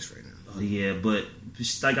Thin Ice right now. Oh yeah, but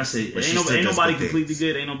like I said, ain't nobody completely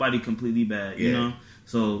good, ain't nobody completely bad, you know.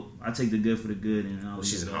 So I take the good for the good, and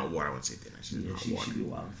she's in hot water. I would say Thin Ice. She should be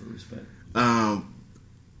wild for respect. I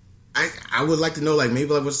would like to know, like,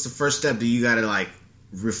 maybe like what's the first step? Do you gotta like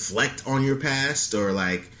reflect on your past, or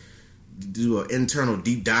like do an internal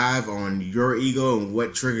deep dive on your ego and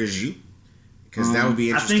what triggers you? Because that would be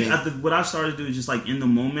interesting. I think what I've started to do is just like in the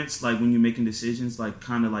moments, like when you're making decisions, like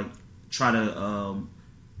kind of like try to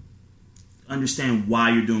understand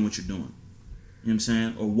why you're doing what you're doing. You know what I'm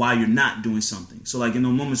saying? Or why you're not doing something. So like in the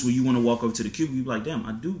moments where you want to walk over to the cubicle, you be like, damn,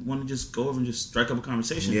 I do want to just go over and just strike up a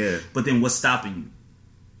conversation. Yeah. But then what's stopping you?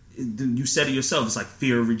 You said it yourself. It's like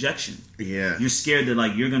fear of rejection. Yeah. You're scared that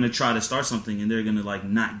like you're gonna try to start something and they're gonna like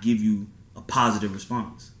not give you a positive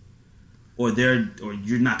response, or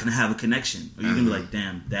you're not gonna have a connection, or you're gonna be like,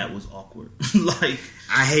 damn, that was awkward. Like,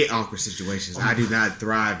 I hate awkward situations. I do not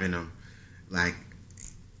thrive in them. Like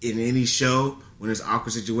in any show when there's an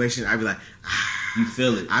awkward situation, I'd be like, you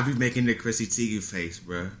feel it. I'd be making the Chrissy Teigen face,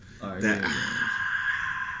 bro. All right.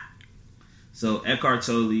 So Eckhart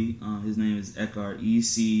Tolle, his name is Eckhart,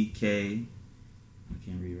 E-C-K, I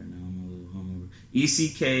can't read right now, I'm a little hungover,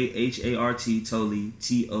 E-C-K-H-A-R-T, Tolle,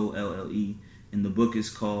 T-O-L-L-E, and the book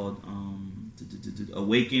is called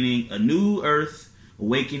Awakening, A New Earth,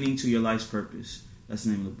 Awakening to Your Life's Purpose. That's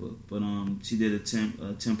the name of the book. But she did a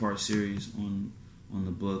 10-part series on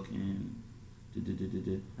the book, and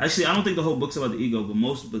actually, I don't think the whole book's about the ego,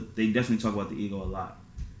 but they definitely talk about the ego a lot.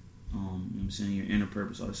 You know what I'm saying? Your inner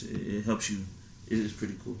purpose. It helps you. It's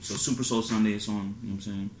pretty cool. So Super Soul Sunday, it's on, you know what I'm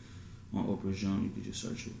saying, on Oprah's Journal. You could just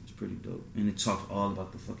search it. It's pretty dope. And it talks all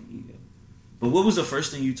about the fucking ego. But what was the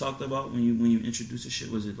first thing you talked about when you introduced the shit?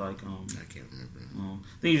 Was it like I can't remember. I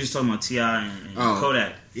think you were just talking about T.I. and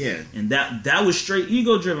Kodak. Yeah. And that was straight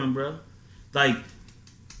ego driven, bro. Like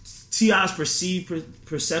T.I.'s perceived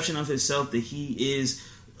perception of himself that he is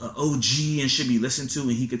an OG and should be listened to,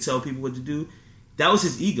 and he could tell people what to do. That was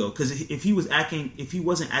his ego. Because if he wasn't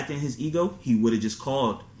acting his ego, he would have just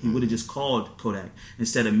called. He would have just called Kodak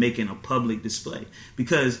instead of making a public display.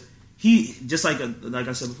 Because he, just like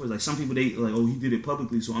I said before, like some people, they like, oh, he did it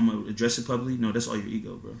publicly, so I'm gonna address it publicly. No, that's all your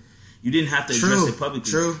ego, bro. You didn't have to address it publicly.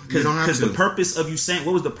 True. Because the purpose of you saying,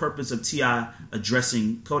 what was the purpose of T.I.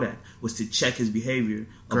 addressing Kodak? Was to check his behavior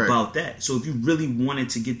about that. So if you really wanted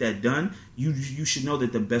to get that done, you should know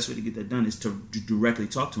that the best way to get that done is to directly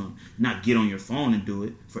talk to him, not get on your phone and do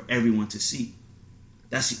it for everyone to see.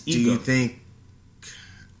 That's your ego. Do you think?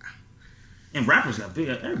 And rappers got big.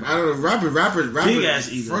 Everybody. I don't know. Rappers. Big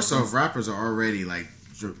ass ego. First off, rappers are already like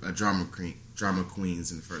drama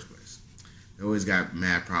queens in the first place. They always got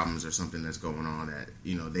mad problems or something that's going on that,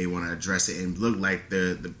 you know, they want to address it and look like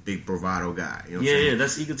the big bravado guy. You know what I'm saying?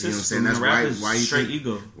 That's egotistical. You know what I'm saying? That's why you straight think,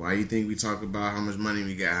 ego. Why you think we talk about how much money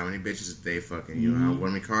we got, how many bitches they fucking, you know, how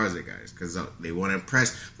many cars they got? Because they want to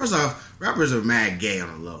impress. First off, rappers are mad gay on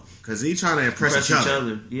the low because they trying to impress each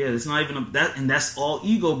other. Yeah, it's not even that, and that's all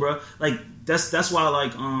ego, bro. Like that's why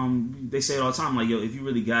like they say it all the time. Like, yo, if you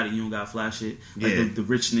really got it, you don't gotta flash it. Like the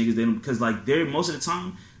rich niggas, they don't, because like they're most of the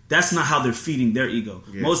time. That's not how they're feeding their ego.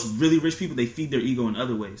 Yeah. Most really rich people, they feed their ego in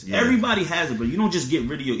other ways. Yeah. Everybody has it, but you don't just get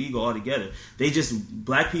rid of your ego altogether. They just,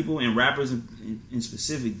 black people and rappers in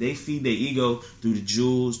specific, they feed their ego through the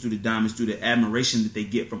jewels, through the diamonds, through the admiration that they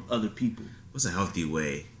get from other people. What's a healthy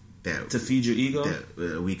way to feed your ego?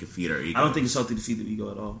 That we can feed our ego. I don't think it's healthy to feed the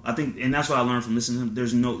ego at all. I think, and that's what I learned from listening to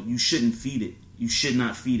him. You shouldn't feed it. You should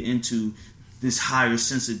not feed into this higher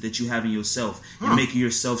sense that you have in yourself and making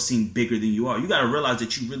yourself seem bigger than you are. You got to realize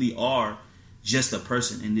that you really are just a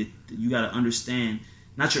person, and that you got to understand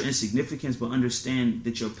not your insignificance, but understand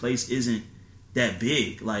that your place isn't that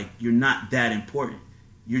big. Like, you're not that important.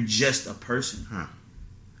 You're just a person.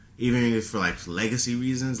 Even if for like legacy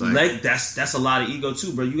reasons, that's a lot of ego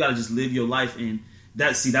too, bro. You got to just live your life, and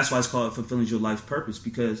that's why it's called fulfilling your life's purpose,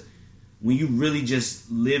 because when you really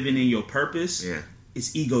just living in your purpose,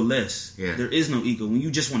 it's egoless. Yeah. There is no ego. When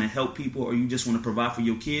you just want to help people or you just want to provide for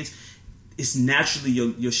your kids, it's naturally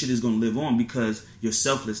your shit is going to live on because your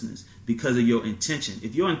selflessness, because of your intention.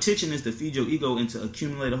 If your intention is to feed your ego and to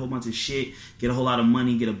accumulate a whole bunch of shit, get a whole lot of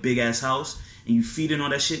money, get a big ass house, and you feed in all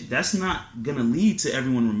that shit, that's not going to lead to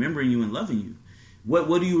everyone remembering you and loving you. What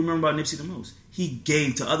do you remember about Nipsey the most? He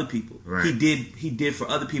gave to other people. Right. He did for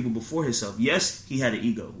other people before himself. Yes, he had an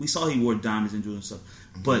ego. We saw he wore diamonds and jewels and stuff.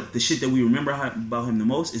 But the shit that we remember about him the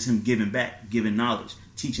most is him giving back, giving knowledge,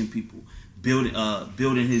 teaching people,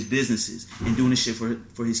 building his businesses, and doing this shit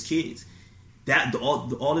for his kids.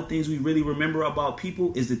 All the things we really remember about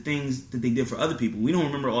people is the things that they did for other people. We don't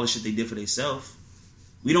remember all the shit they did for themselves.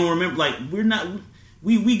 We don't remember, like, we're not.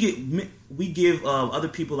 We give other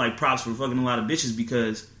people like props for fucking a lot of bitches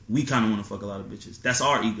because we kind of want to fuck a lot of bitches. That's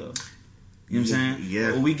our ego. You know what I'm saying?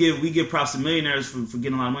 Yeah. Or we give props to millionaires for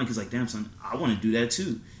getting a lot of money because, like, damn son, I want to do that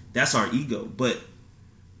too. That's our ego. But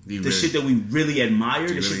shit that we really admire,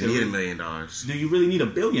 do you the really shit need $1 million? Do you really need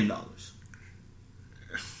 $1 billion? I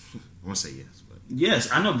want to say yes, but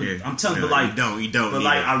yes, I know. But I'm telling you, but like, you don't. But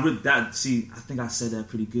like, I think I said that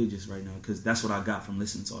pretty good just right now because that's what I got from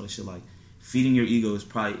listening to all this shit. Like, feeding your ego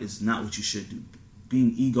is not what you should do.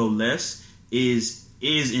 Being egoless is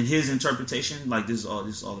in his interpretation. Like, this is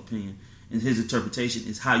all opinion. In his interpretation,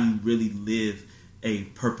 is how you really live a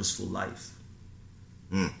purposeful life.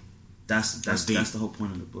 That's the whole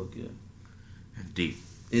point of the book. Yeah, that's deep.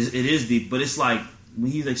 It is deep, but it's like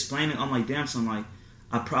when he's explaining, I'm like, damn son, like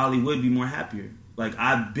I probably would be more happier. Like,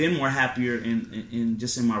 I've been more happier in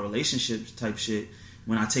just in my relationships type shit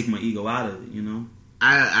when I take my ego out of it. You know.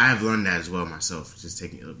 I've learned that as well myself, just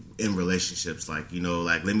taking in relationships, like, you know,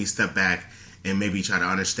 like, let me step back and maybe try to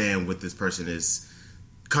understand what this person is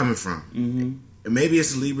coming from. Mm-hmm. And maybe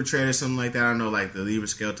it's a Libra trait or something like that. I don't know, like the Libra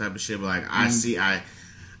scale type of shit, but like, I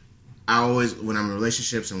always, when I'm in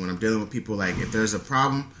relationships and when I'm dealing with people, like, if there's a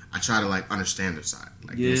problem, I try to like understand their side,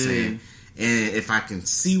 like you're saying, and if I can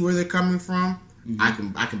see where they're coming from, I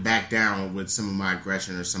can back down with some of my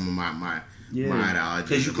aggression or some of my ideology,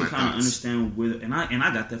 because you can kind of understand where, and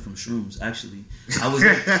I got that from shrooms. Actually, I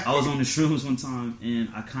was on the shrooms one time, and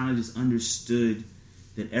I kind of just understood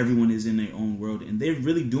that everyone is in their own world, and they're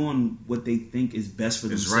really doing what they think is best for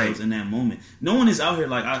themselves in that moment. No one is out here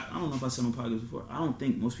like I don't know if I said on podcasts before. I don't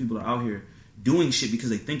think most people are out here doing shit because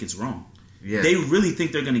they think it's wrong. Yeah. They really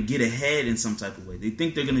think they're gonna get ahead in some type of way. They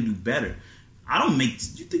think they're gonna do better. You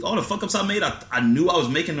think all the fuck ups I made, I knew I was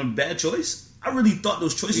making a bad choice? I really thought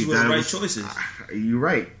those choices were the right choices. You're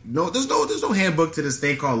right. No, there's no handbook to this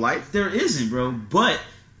thing called life. There isn't, bro. But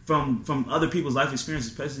from other people's life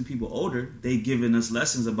experiences, especially people older, they've given us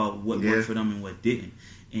lessons about what worked for them and what didn't.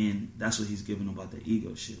 And that's what he's giving about the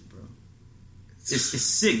ego shit, bro. It's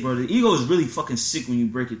sick, bro. The ego is really fucking sick when you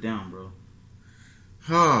break it down, bro.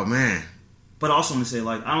 Oh, man. But I also want to say,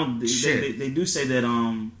 like, they do say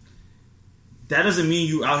that that doesn't mean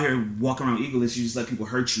you out here walking around egoless. You just let people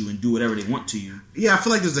hurt you and do whatever they want to you. Yeah, I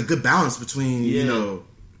feel like there's a good balance between, you know,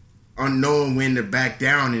 on knowing when to back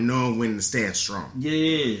down and knowing when to stand strong.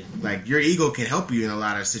 Yeah. Like, your ego can help you in a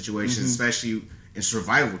lot of situations, especially in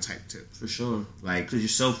survival type too. For sure. Like, because you're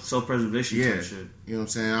self-preservation type shit. You know what I'm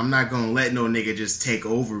saying? I'm not going to let no nigga just take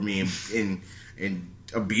over me and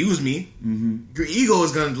abuse me. Your ego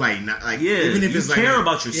is gonna even if you it's care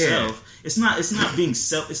about yourself. It's not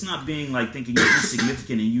being like thinking you're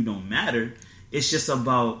insignificant and you don't matter. It's just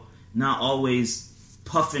about not always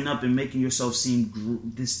puffing up and making yourself seem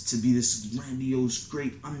this to be this grandiose,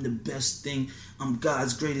 great, I'm the best thing, I'm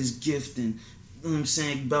God's greatest gift, and you know what I'm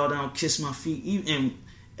saying, bow down, kiss my feet. And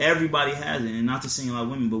everybody has it, and not to single out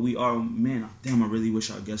women, but we are men. Damn, I really wish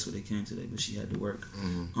our guest would have came today, but she had to work.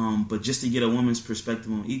 But just to get a woman's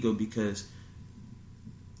perspective on ego, because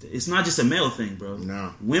it's not just a male thing, bro.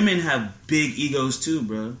 No, women have big egos too,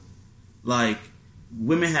 bro. Like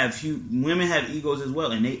women have egos as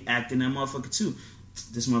well, and they act in that motherfucker too.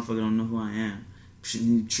 This motherfucker don't know who I am.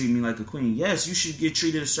 Shouldn't treat me like a queen. Yes, you should get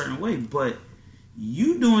treated a certain way, but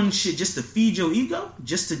you doing shit just to feed your ego,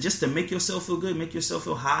 just to make yourself feel good, make yourself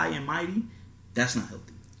feel high and mighty. That's not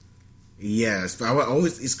healthy. Yes, but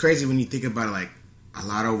it's crazy when you think about it. Like a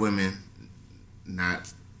lot of women,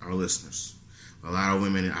 not our listeners, a lot of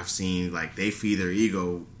women I've seen, like they feed their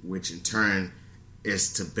ego, which in turn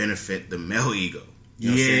is to benefit the male ego. You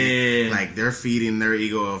know what I'm saying? Like they're feeding their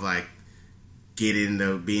ego of like getting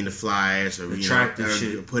being the flyest or attractive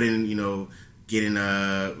shit, or putting getting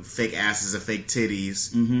fake asses or fake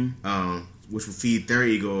titties, which will feed their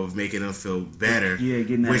ego of making them feel better. Yeah,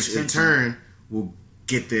 getting that which attention. In turn will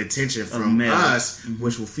get the attention from us,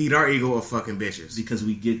 which will feed our ego of fucking bitches. Because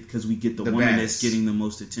we get the woman best. that's getting the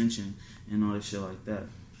most attention and all that shit like that.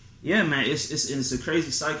 Yeah, man, it's a crazy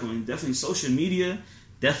cycle, and definitely social media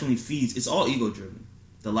definitely feeds. It's all ego driven.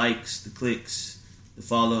 The likes, the clicks, the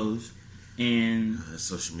follows. And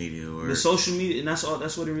social media, or the social media, and that's all.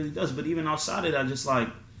 That's what it really does. But even outside of that, just like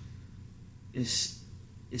it's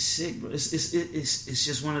sick, bro. It's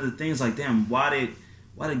just one of the things. Like, damn, why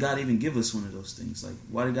did God even give us one of those things? Like,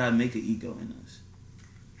 why did God make an ego in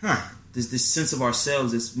us? This sense of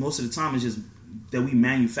ourselves. It's most of the time it's just that we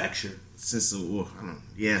manufacture. Sense of, I don't know.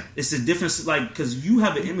 Yeah, it's the difference. Like, because you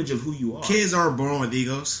have an image of who you are. Kids are born with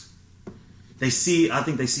egos. I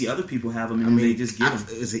think they see other people have them, and they just get them.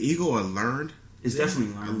 Is the ego a learned? It's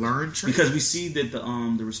definitely learned. A learned trait. Because we see that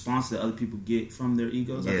the response that other people get from their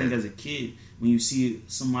egos. Yeah. I think as a kid, when you see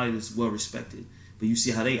somebody that's well respected, but you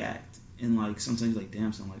see how they act, and like sometimes you're like,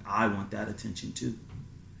 damn, so I'm like, I want that attention too.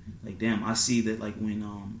 Like, damn, I see that like when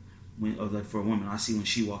or like for a woman, I see when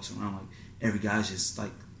she walks around, like every guy's just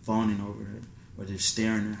like fawning over her, or they're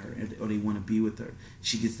staring at her, or they want to be with her.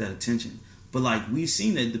 She gets that attention. But like we've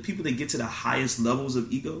seen that the people that get to the highest levels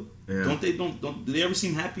of ego, do they ever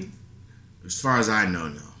seem happy? As far as I know,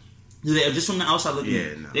 no. Do they just from the outside looking?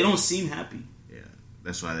 Yeah, no. They don't seem happy. Yeah,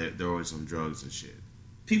 that's why they're always on drugs and shit.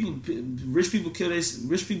 Rich people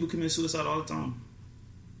commit suicide all the time.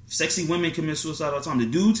 Sexy women commit suicide all the time. The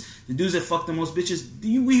dudes that fuck the most bitches,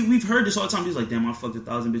 we've heard this all the time. He's like, damn, I fucked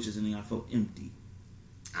 1,000 bitches and then I felt empty.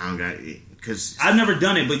 I don't got it because I've never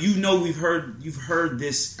done it, but you've heard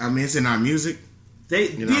this. I mean, it's in our music.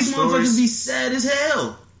 These motherfuckers be sad as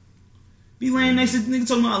hell. Be laying next to nigga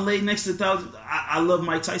talking about lay next to 1,000. I love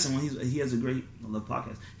Mike Tyson when he has a great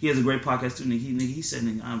podcast. He has a great podcast too. He said,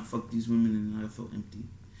 nigga, I fucked these women and I felt empty.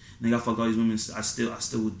 Nigga, I fucked all these women. I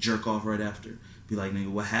still would jerk off right after. Be like, nigga,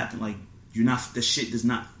 what happened? Like, the shit does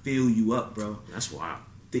not fill you up, bro. That's wild.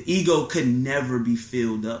 The ego could never be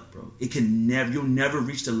filled up, bro. You'll never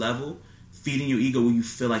reach the level feeding your ego where you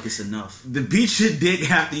feel like it's enough. The beat your dick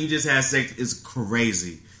after you just had sex is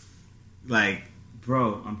crazy. Like,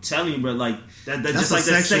 bro, I'm telling you, bro. Like that just like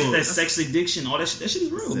that sex addiction, all that shit. That shit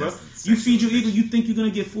is real, bro. You feed your ego, you think you're gonna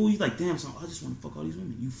get full. You're like, damn, son, I just want to fuck all these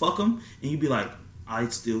women. You fuck them, and you be like, I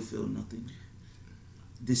still feel nothing.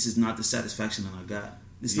 This is not the satisfaction that I got.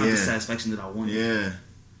 This is not the satisfaction that I wanted. Yeah.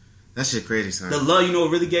 That shit crazy, son. The love, you know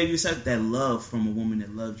what really gave you sex? That love from a woman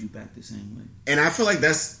that loved you back the same way. And I feel like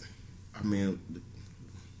that's we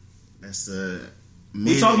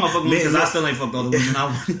talking about fucking because I still ain't fucked all the women I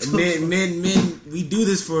wanted to. Men, we do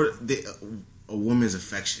this for a woman's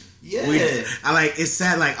affection. Yeah. It's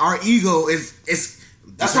sad. Like, our ego is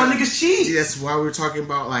that's why niggas cheat. That's why we're talking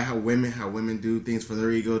about like how women do things for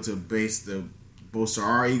their ego to bolster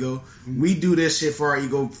our ego. Mm-hmm. We do this shit for our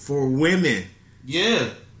ego for women.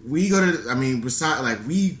 Yeah. We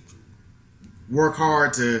we work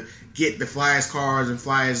hard to get the flyest cars and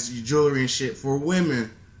flyest jewelry and shit for women.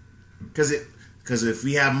 Because if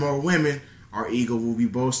we have more women, our ego will be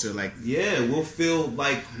bolstered. Like, yeah, we'll feel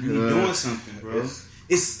like we're doing something, bro.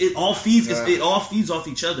 It all feeds off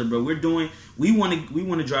each other, bro. We want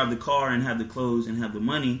to drive the car and have the clothes and have the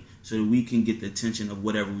money so that we can get the attention of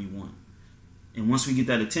whatever we want. And once we get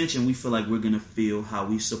that attention, we feel like we're going to feel how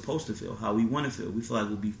we're supposed to feel, how we want to feel. We feel like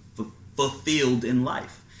we'll be fulfilled in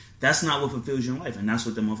life. That's not what fulfills you in life. And that's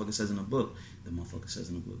what the motherfucker says in the book.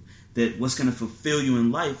 That what's going to fulfill you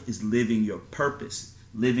in life is living your purpose.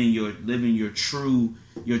 living your true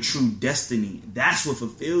destiny. That's what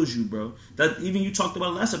fulfills you, bro. That even you talked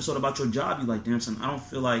about last episode about your job. You like, damn son, I don't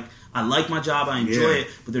feel like I like my job. I enjoy it,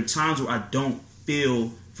 but there are times where I don't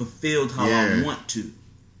feel fulfilled how I want to.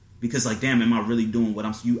 Because like, damn, am I really doing what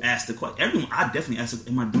I'm? You asked the question. Everyone, I definitely asked,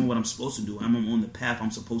 am I doing what I'm supposed to do? Am I on the path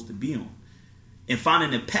I'm supposed to be on? And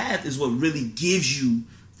finding the path is what really gives you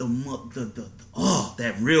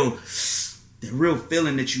that real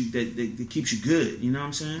feeling that keeps you good. You know what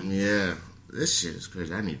I'm saying? Yeah, this shit is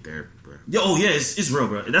crazy. I need therapy, bro. It's real,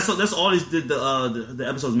 bro. That's all the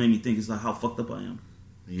episodes made me think. Is like how fucked up I am.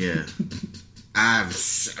 Yeah. I'm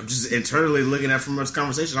just internally looking at from this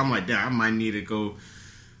conversation. I'm like, damn, I might need to go.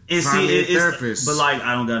 And find see, a therapist. But like,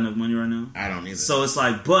 I don't got enough money right now. I don't either. So it's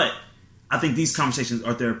like, but I think these conversations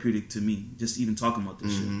are therapeutic to me. Just even talking about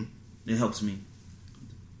this shit, it helps me.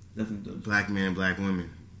 Definitely does. Black men, black women,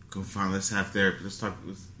 go find. Let's have therapy. Let's talk.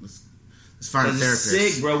 Let's find a It's therapist.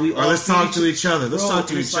 sick, bro. Let's talk to each other. Let's talk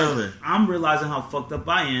to each other. I'm realizing how fucked up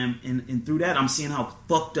I am, and through that, I'm seeing how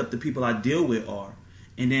fucked up the people I deal with are.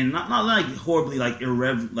 And then not like horribly like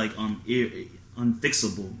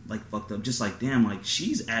unfixable, like fucked up. Just like, damn, like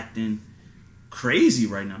she's acting crazy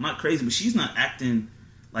right now. Not crazy, but she's not acting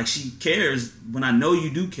like she cares when I know you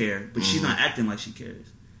do care, but she's not acting like she cares.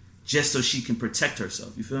 Just so she can protect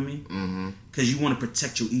herself. You feel me? Because you want to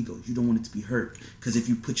protect your ego. You don't want it to be hurt. Because if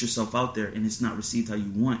you put yourself out there and it's not received how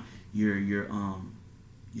you want, you're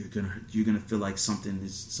gonna feel like something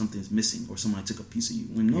is missing or somebody took a piece of you.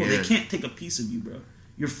 When no, they can't take a piece of you, bro.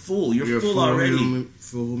 You're full. You're full already.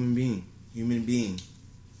 Full human being.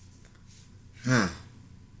 Huh.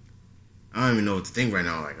 I don't even know what to think right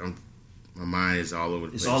now. Like my mind is all over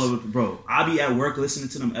the place. It's all over, bro. I be at work listening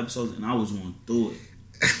to them episodes and I was going through it.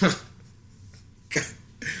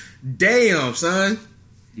 Damn, son.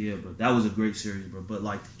 Yeah, bro. That was a great series, bro. But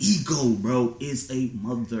like, ego, bro, is a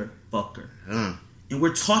motherfucker. And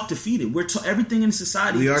we're taught to feed it. We're taught everything in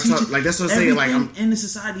society. We are taught, like that's what I'm saying. Like, in the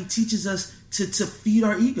society teaches us to feed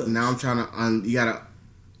our ego. Now I'm trying to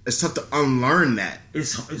it's tough to unlearn that.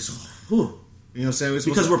 It's you know what I'm saying?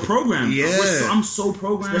 Because we're programmed. Yeah, I'm so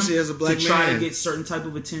programmed, especially as a black to try to get certain type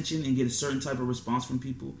of attention and get a certain type of response from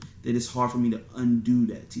people that it's hard for me to undo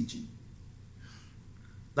that teaching.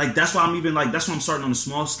 Like that's why that's why I'm starting on a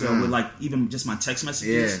small scale with like even just my text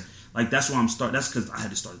messages. Yeah. Like that's why I'm starting. That's because I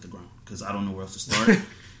had to start at the ground because I don't know where else to start.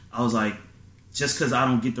 I was like, just because I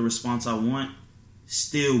don't get the response I want,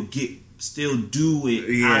 still do it.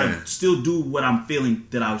 Yeah. Still do what I'm feeling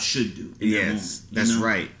that I should do. In that moment, that's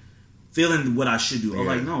right. Feeling what I should do. Yeah. I'm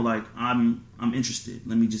like, no, like I'm interested.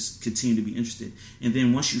 Let me just continue to be interested. And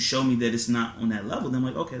then once you show me that it's not on that level, then I'm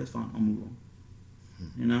like, okay, that's fine. I'll move on.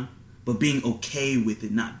 You know? But being okay with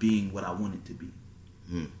it not being what I want it to be.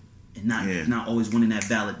 And not always wanting that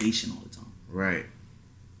validation all the time. Right.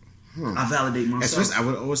 I validate myself. Especially, I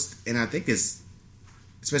would always, and I think it's,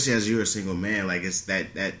 especially as you're a single man, like it's that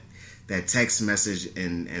text message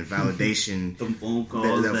and validation, the phone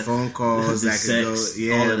calls, the phone calls that could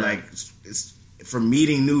go, like it's for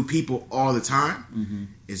meeting new people all the time.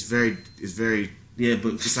 It's very,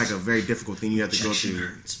 but it's like a very difficult thing you have to go through.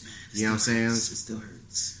 Hurts, man. You know what I'm saying? It still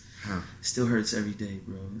hurts. It still hurts every day,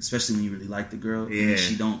 bro. Especially when you really like the girl. Yeah, and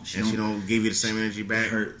she don't give you the same energy back. It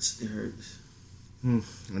hurts. And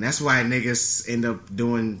that's why niggas end up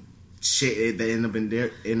doing shit that end up in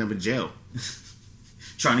jail.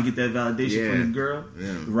 Trying to get that validation from the girl.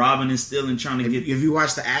 Yeah. Robbing and stealing, trying to get. If you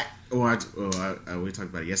watch the act, we talked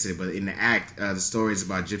about it yesterday, but in the act, the story is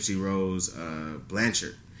about Gypsy Rose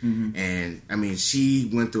Blanchard. And I mean, she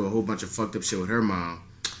went through a whole bunch of fucked up shit with her mom.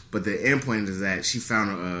 But the end point is that she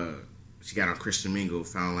found she got on Christian Mingle,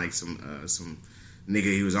 found like some nigga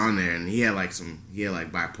he was on there, and he had like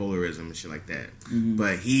bipolarism and shit like that.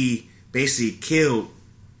 But he basically killed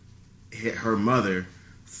her mother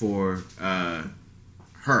for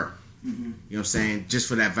her. You know what I'm saying? Just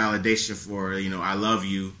for that validation for, I love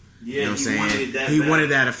you. Yeah, you know what I'm saying? He wanted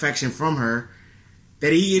that affection from her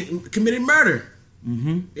that he committed murder. You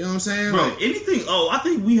know what I'm saying? Bro, anything. I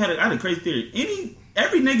think I had a crazy theory.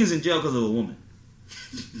 Every nigga's in jail because of a woman.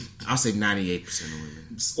 I'll say 98% of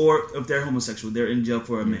women. Or if they're homosexual, they're in jail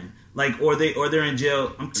for a man. Like, or they're in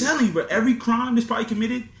jail. I'm telling you, bro. Every crime that's probably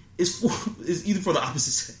committed is either for the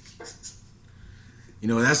opposite sex. You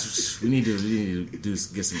know, we need to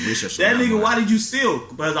get some research. That nigga, why did you steal?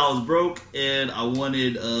 Because I was broke and I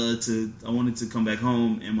wanted to come back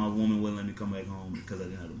home, and my woman wouldn't let me come back home because I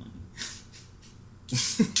didn't have the money.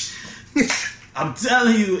 I'm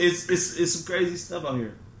telling you, it's some crazy stuff out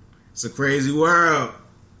here. It's a crazy world.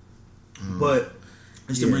 But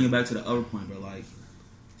just to bring it back to the other point, bro, like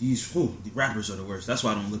these rappers are the worst. That's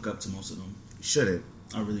why I don't look up to most of them. You shouldn't.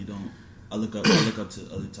 I really don't. I look up to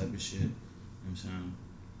other type of shit. You know what I'm saying?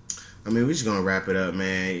 I mean, we're just gonna wrap it up,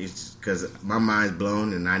 man. Because my mind's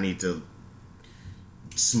blown, and I need to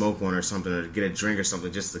smoke one or something, or get a drink or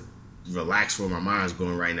something, just to relax where my mind's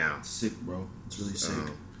going right now. It's sick, bro. It's really sick.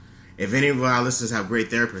 If any of our listeners have great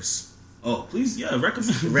therapists, please,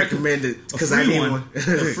 recommend it, because I need one.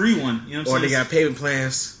 A free one. You know what I'm saying? Or they got payment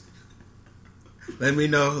plans. Let me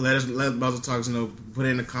know. Let Muzzle Talks know. Put it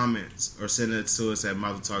in the comments or send it to us at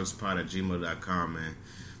muzzletalkspod@gmail.com, man.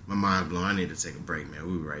 My mind's blown. I need to take a break, man.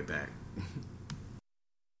 We'll be right back.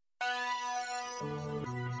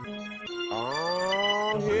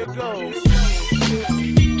 Oh, here it goes.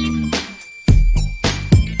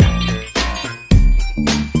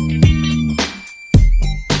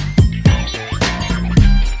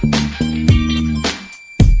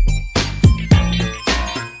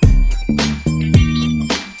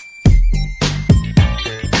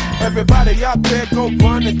 Everybody out there, go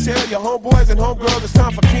run and tell your homeboys and homegirls it's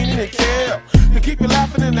time for Keenan and Kel to keep you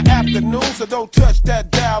laughing in the afternoon. So don't touch that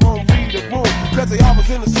dial, won't read the room, cause they always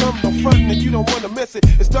into something, no frontin', and you don't wanna miss it.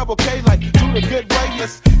 It's Double K, like, do the good way.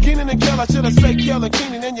 It's Keenan and Kel, I should've said Kel and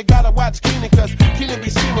Keenan, and you gotta watch Keenan, cause Keenan be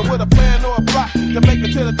scheming with a plan or a plot to make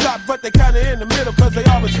it to the top, but they kinda in the middle, cause they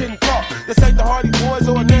always hitting caught. This ain't the Hardy Boys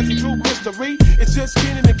or a Nancy Drew mystery. It's just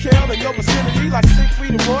Keenan and Kel in your vicinity, like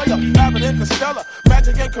Siegfried and Roy, or Abbott and Costello,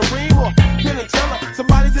 Magic and Kareem, or Penn and Teller.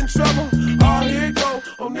 Somebody's in trouble. Oh, here it go.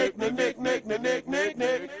 Oh, Nick.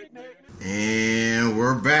 And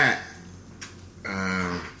we're back.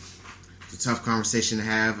 It's a tough conversation to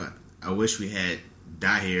have. I wish we had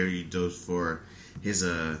Dot here for his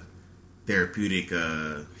therapeutic,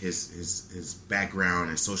 his background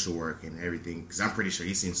and social work and everything. Because I'm pretty sure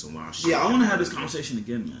he's seen some wild shit. Yeah, I want to have this conversation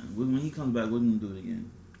again, man. When he comes back, we're going to do it again.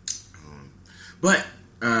 But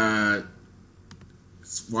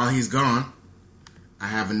while he's gone, I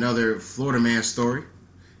have another Florida man story.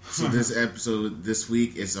 So this episode this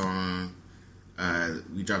week is on.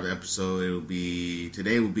 We dropped the episode.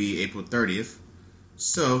 Today will be April 30th.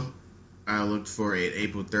 So I looked for it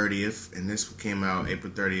April 30th, and this came out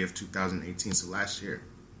April 30th, 2018. So last year.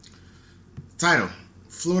 Title: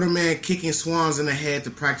 Florida man kicking swans in the head to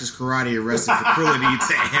practice karate arrested for cruelty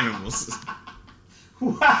to animals.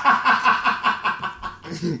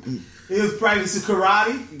 He was practicing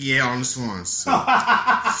karate? Yeah, on the swans. So,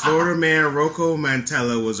 Florida man Rocco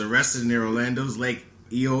Mantella was arrested near Orlando's Lake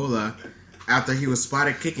Eola after he was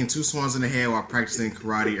spotted kicking two swans in the head while practicing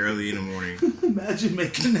karate early in the morning. Imagine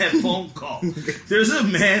making that phone call. There's a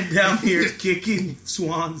man down here kicking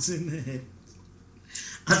swans in the head.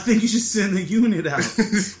 I think you should send a unit out.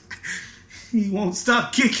 He won't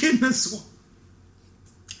stop kicking the swan.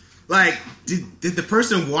 Like, did the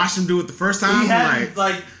person watch him do it the first time? I'm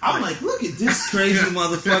like, look at this crazy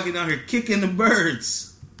motherfucker down here kicking the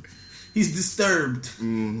birds. He's disturbed.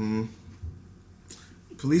 Mm-hmm.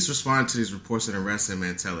 Police responded to these reports and arrested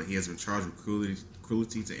Mantella. He has been charged with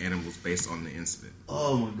cruelty to animals based on the incident.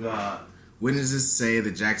 Oh my God. Witnesses say the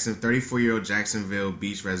 34-year-old Jacksonville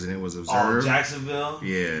Beach resident was observed. Oh, Jacksonville?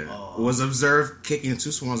 Yeah. Was observed kicking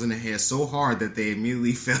two swans in the head so hard that they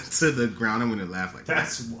immediately fell to the ground. I'm going to laugh like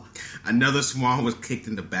That's that. wild. Another swan was kicked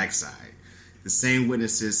in the backside. The same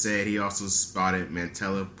witnesses said he also spotted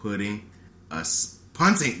Mantella punting a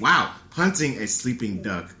sleeping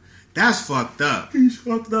duck. That's fucked up. He's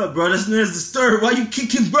fucked up, bro. That's man's disturbed. Why you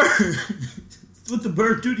kicking bird? What the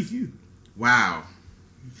bird do to you? Wow.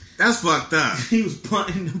 That's fucked up. He was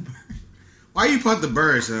punting the bird. Why you punt the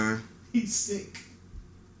bird, son? He's sick.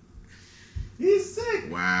 He's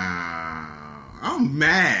sick. Wow. I'm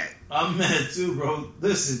mad. I'm mad too, bro.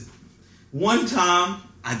 Listen, one time,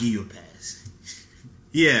 I give you a pass.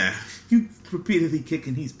 Yeah. You repeatedly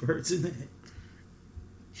kicking these birds in the head.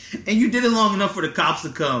 And you did it long enough for the cops to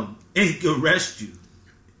come and arrest you.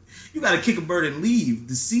 You gotta kick a bird and leave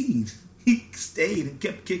the scene. He stayed and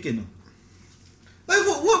kept kicking them. Like,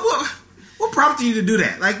 what prompted you to do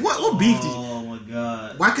that? Like, what beef did you... Oh, my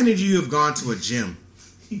God. Why couldn't you have gone to a gym?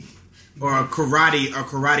 Or a karate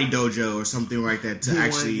dojo or something like that to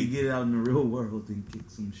actually... wanted to get out in the real world and kick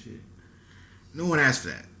some shit. No one asked for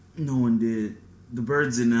that. No one did. The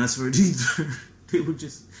birds didn't ask for it either.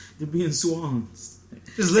 They're being swans.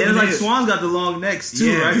 And like swans got the long necks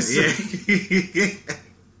too, right? So Yeah.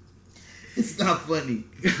 it's not funny.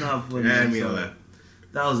 It's not funny.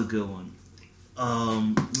 That was a good one.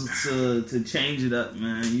 To change it up,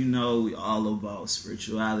 man, you know we all about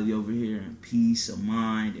spirituality over here and peace of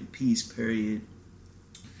mind and peace, period.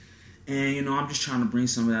 And you know, I'm just trying to bring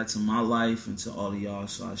some of that to my life and to all of y'all.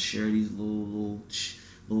 So I share these little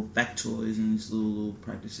factoids and these little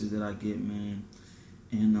practices that I get, man.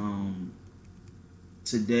 And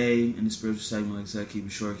today in the spiritual segment, like I said, keep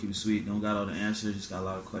it short, keep it sweet. Don't got all the answers, just got a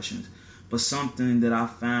lot of questions. But something that I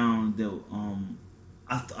found that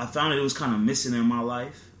I found it was kind of missing in my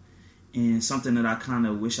life, and something that I kind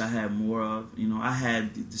of wish I had more of. You know, I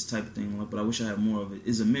had this type of thing, but I wish I had more of it.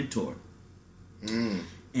 Is a mentor.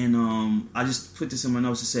 And I just put this in my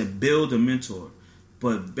notes. It said build a mentor.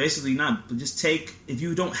 But basically but just take, if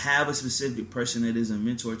you don't have a specific person that is a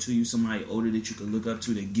mentor to you, somebody older that you can look up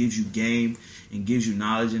to that gives you game and gives you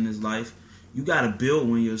knowledge in this life, you got to build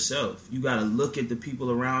one yourself. You got to look at the people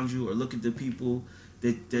around you, or look at the people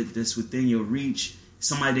that's within your reach,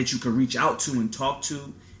 somebody that you can reach out to and talk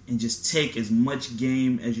to, and just take as much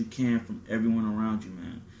game as you can from everyone around you,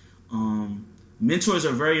 man. Mentors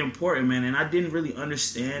are very important, man, and I didn't really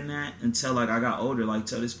understand that until like I got older, like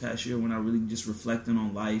till this past year when I really just reflecting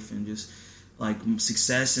on life and just like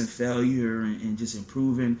success and failure and just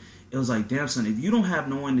improving. It was like, damn son, if you don't have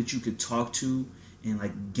no one that you could talk to and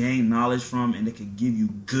like gain knowledge from and that could give you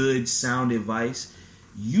good sound advice,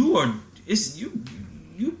 you're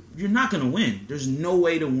not gonna win. There's no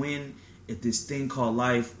way to win at this thing called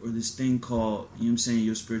life, or this thing called, you know what I'm saying,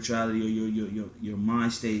 your spirituality or your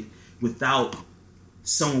mind state, without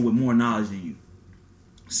someone with more knowledge than you.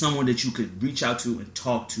 Someone that you could reach out to and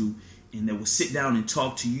talk to, and that will sit down and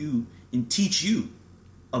talk to you and teach you.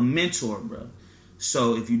 A mentor, bro.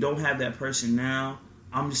 So if you don't have that person now,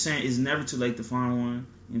 I'm just saying it's never too late to find one. You know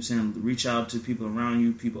what I'm saying? Reach out to people around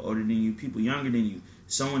you, people older than you, people younger than you.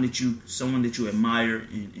 Someone that you admire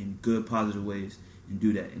in good, positive ways, and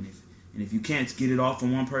do that. And if you can't get it all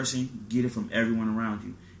from one person, get it from everyone around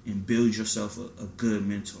you, and build yourself a good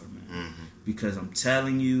mentor, man. Mm-hmm. Because I'm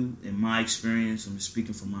telling you, in my experience, I'm just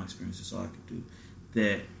speaking from my experience, that's all I can do,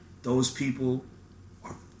 that those people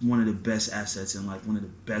are one of the best assets in life. One of the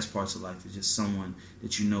best parts of life is just someone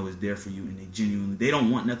that you know is there for you, and they don't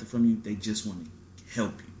want nothing from you, they just want to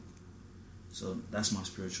help you. So that's my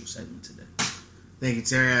spiritual segment today. Thank you,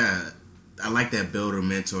 Terry. I like that builder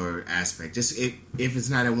mentor aspect. Just if it's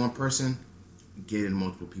not at one person, get it in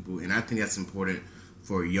multiple people, and I think that's important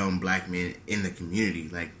for young black men in the community,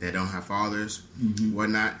 like that don't have fathers,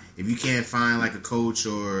 whatnot. If you can't find like a coach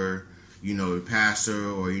or a pastor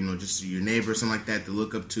or just your neighbor or something like that to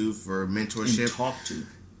look up to for mentorship, and talk to.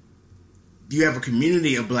 You have a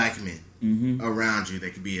community of black men around you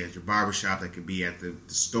that could be at your barbershop, that could be at the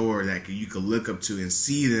store, you could look up to and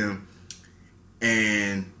see them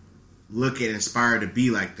and look at, inspire to be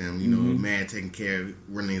like them. A man taking care of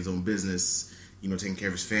running his own business, taking care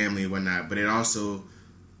of his family and whatnot. But it also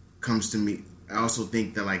comes to me, I also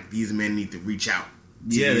think that like these men need to reach out.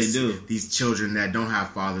 Yeah, they do. These children that don't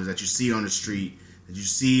have fathers, that you see on the street, that you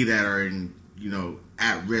see that are in,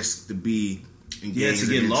 at risk to be engaged,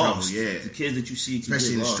 to get lost. Trouble. Yeah, the kids that you see,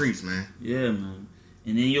 especially in the streets, man. Yeah, man.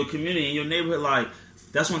 And in your community, in your neighborhood, like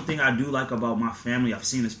that's one thing I do like about my family. I've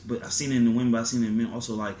seen this, but I've seen it in the women, but I've seen it in men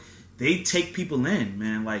also. Like they take people in,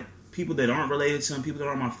 man. Like people that aren't related to them, people that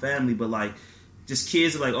aren't my family, but like just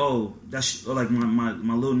kids are like, oh, that's like my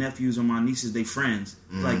little nephews or my nieces, they friends.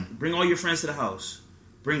 Like bring all your friends to the house.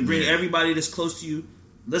 Bring everybody that's close to you.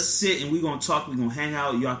 Let's sit and we're gonna talk. We're gonna hang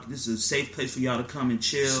out. Y'all, this is a safe place for y'all to come and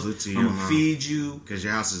chill. I'm gonna feed you because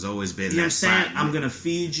your house has always been. You know what I'm saying? I'm gonna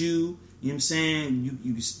feed you. You know what I'm saying?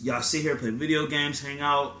 Y'all sit here, play video games, hang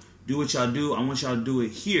out, do what y'all do. I want y'all to do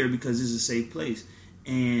it here because this is a safe place.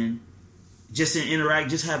 And just to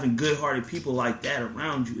interact, just having good-hearted people like that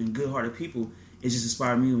around you, and good-hearted people, it just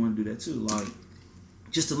inspired me to want to do that too. Like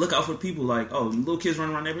just to look out for people. Like, oh, little kids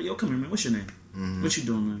running around there. Yo, come here, man. What's your name? What you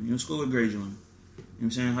doing, man? You in school? What grade you in? You know what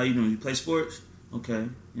I'm saying? How you doing? You play sports? Okay. You know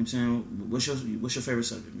what I'm saying? What's your favorite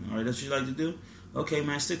subject, man? All right, that's what you like to do? Okay,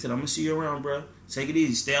 man, stick to that. I'm going to see you around, bro. Take it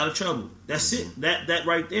easy. Stay out of trouble. That's it. That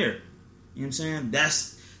right there. You know what I'm saying?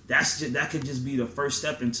 That could just be the first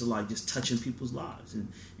step into, like, just touching people's lives.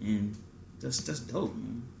 And that's dope,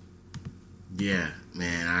 man. Yeah,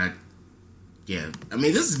 man. I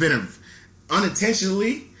mean, this has been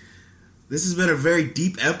unintentionally, this has been a very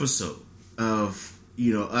deep episode of,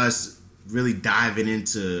 us really diving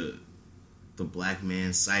into the black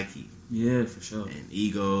man's psyche. Yeah, for sure. And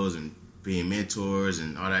egos and being mentors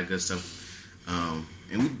and all that good stuff. And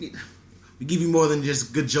we give you more than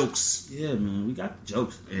just good jokes. Yeah, man. We got the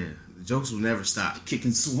jokes. Yeah. The jokes will never stop.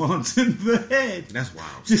 Kicking swamps in the head. That's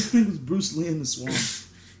wild. Just it was Bruce Lee in the swamp.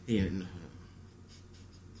 Yeah.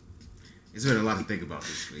 It's been a lot to think about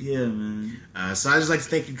this week. Yeah, man. So I just like to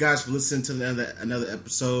thank you guys for listening to another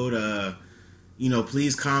episode.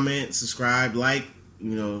 Please comment, subscribe, like.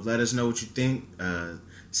 Let us know what you think.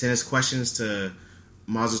 Send us questions to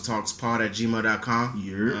mazeltalkspod@gmail.com.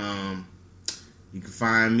 Yeah. You can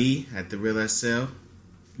find me at The Real SL.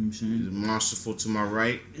 You know what I'm saying? Monsterful to my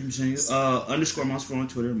right. You know what I'm saying? Underscore Monsterful on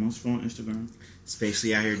Twitter, Monsterful on Instagram. He's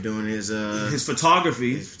basically out here doing his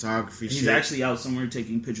photography. His photography He's shit. actually out somewhere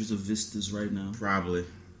taking pictures of vistas right now. Probably.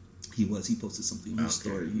 He posted something on his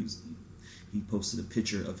story. He posted a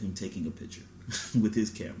picture of him taking a picture with his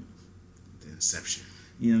camera. The Inception.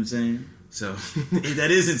 You know what I'm saying? So that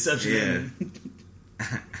is Inception.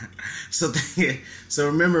 Yeah. So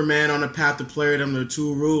remember, man, on the path to playerdom, there are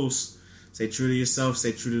 2 rules. Stay true to yourself,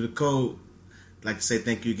 stay true to the code. I'd like to say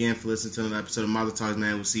thank you again for listening to another episode of Mother Talks,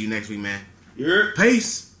 man. We'll see you next week, man. Yeah.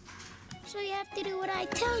 Peace. So you have to do what I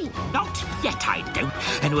tell you. Not yet, I don't.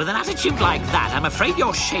 And with an attitude like that, I'm afraid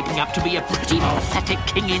you're shaping up to be a pretty pathetic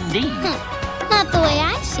king indeed. Not the way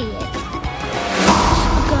I see it.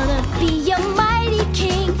 I'm gonna be a mighty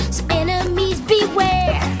king, so enemies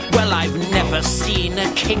beware. Well, I've never seen a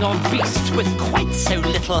king or beast with quite so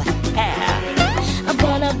little hair. I'm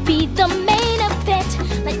gonna be the main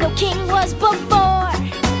event, like no king was before.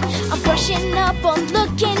 I'm brushing up, I'm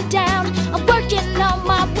looking down, I'm working on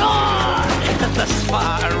my war. Thus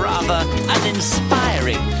far, a rather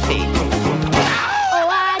uninspiring thing. Oh,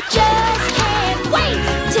 I just can't wait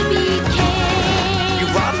to be king.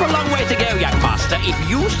 You've rather a long way to go, young master, if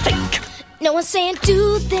you think. No one's saying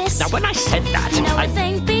do this. Now, when I said that, No one's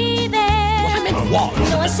saying be there. What I meant was...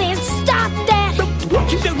 No one's saying stop that.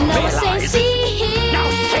 What you don't No one's saying realize... see here. Now,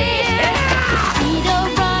 see here. Need to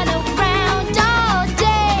run around all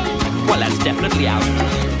day. Well, that's definitely out.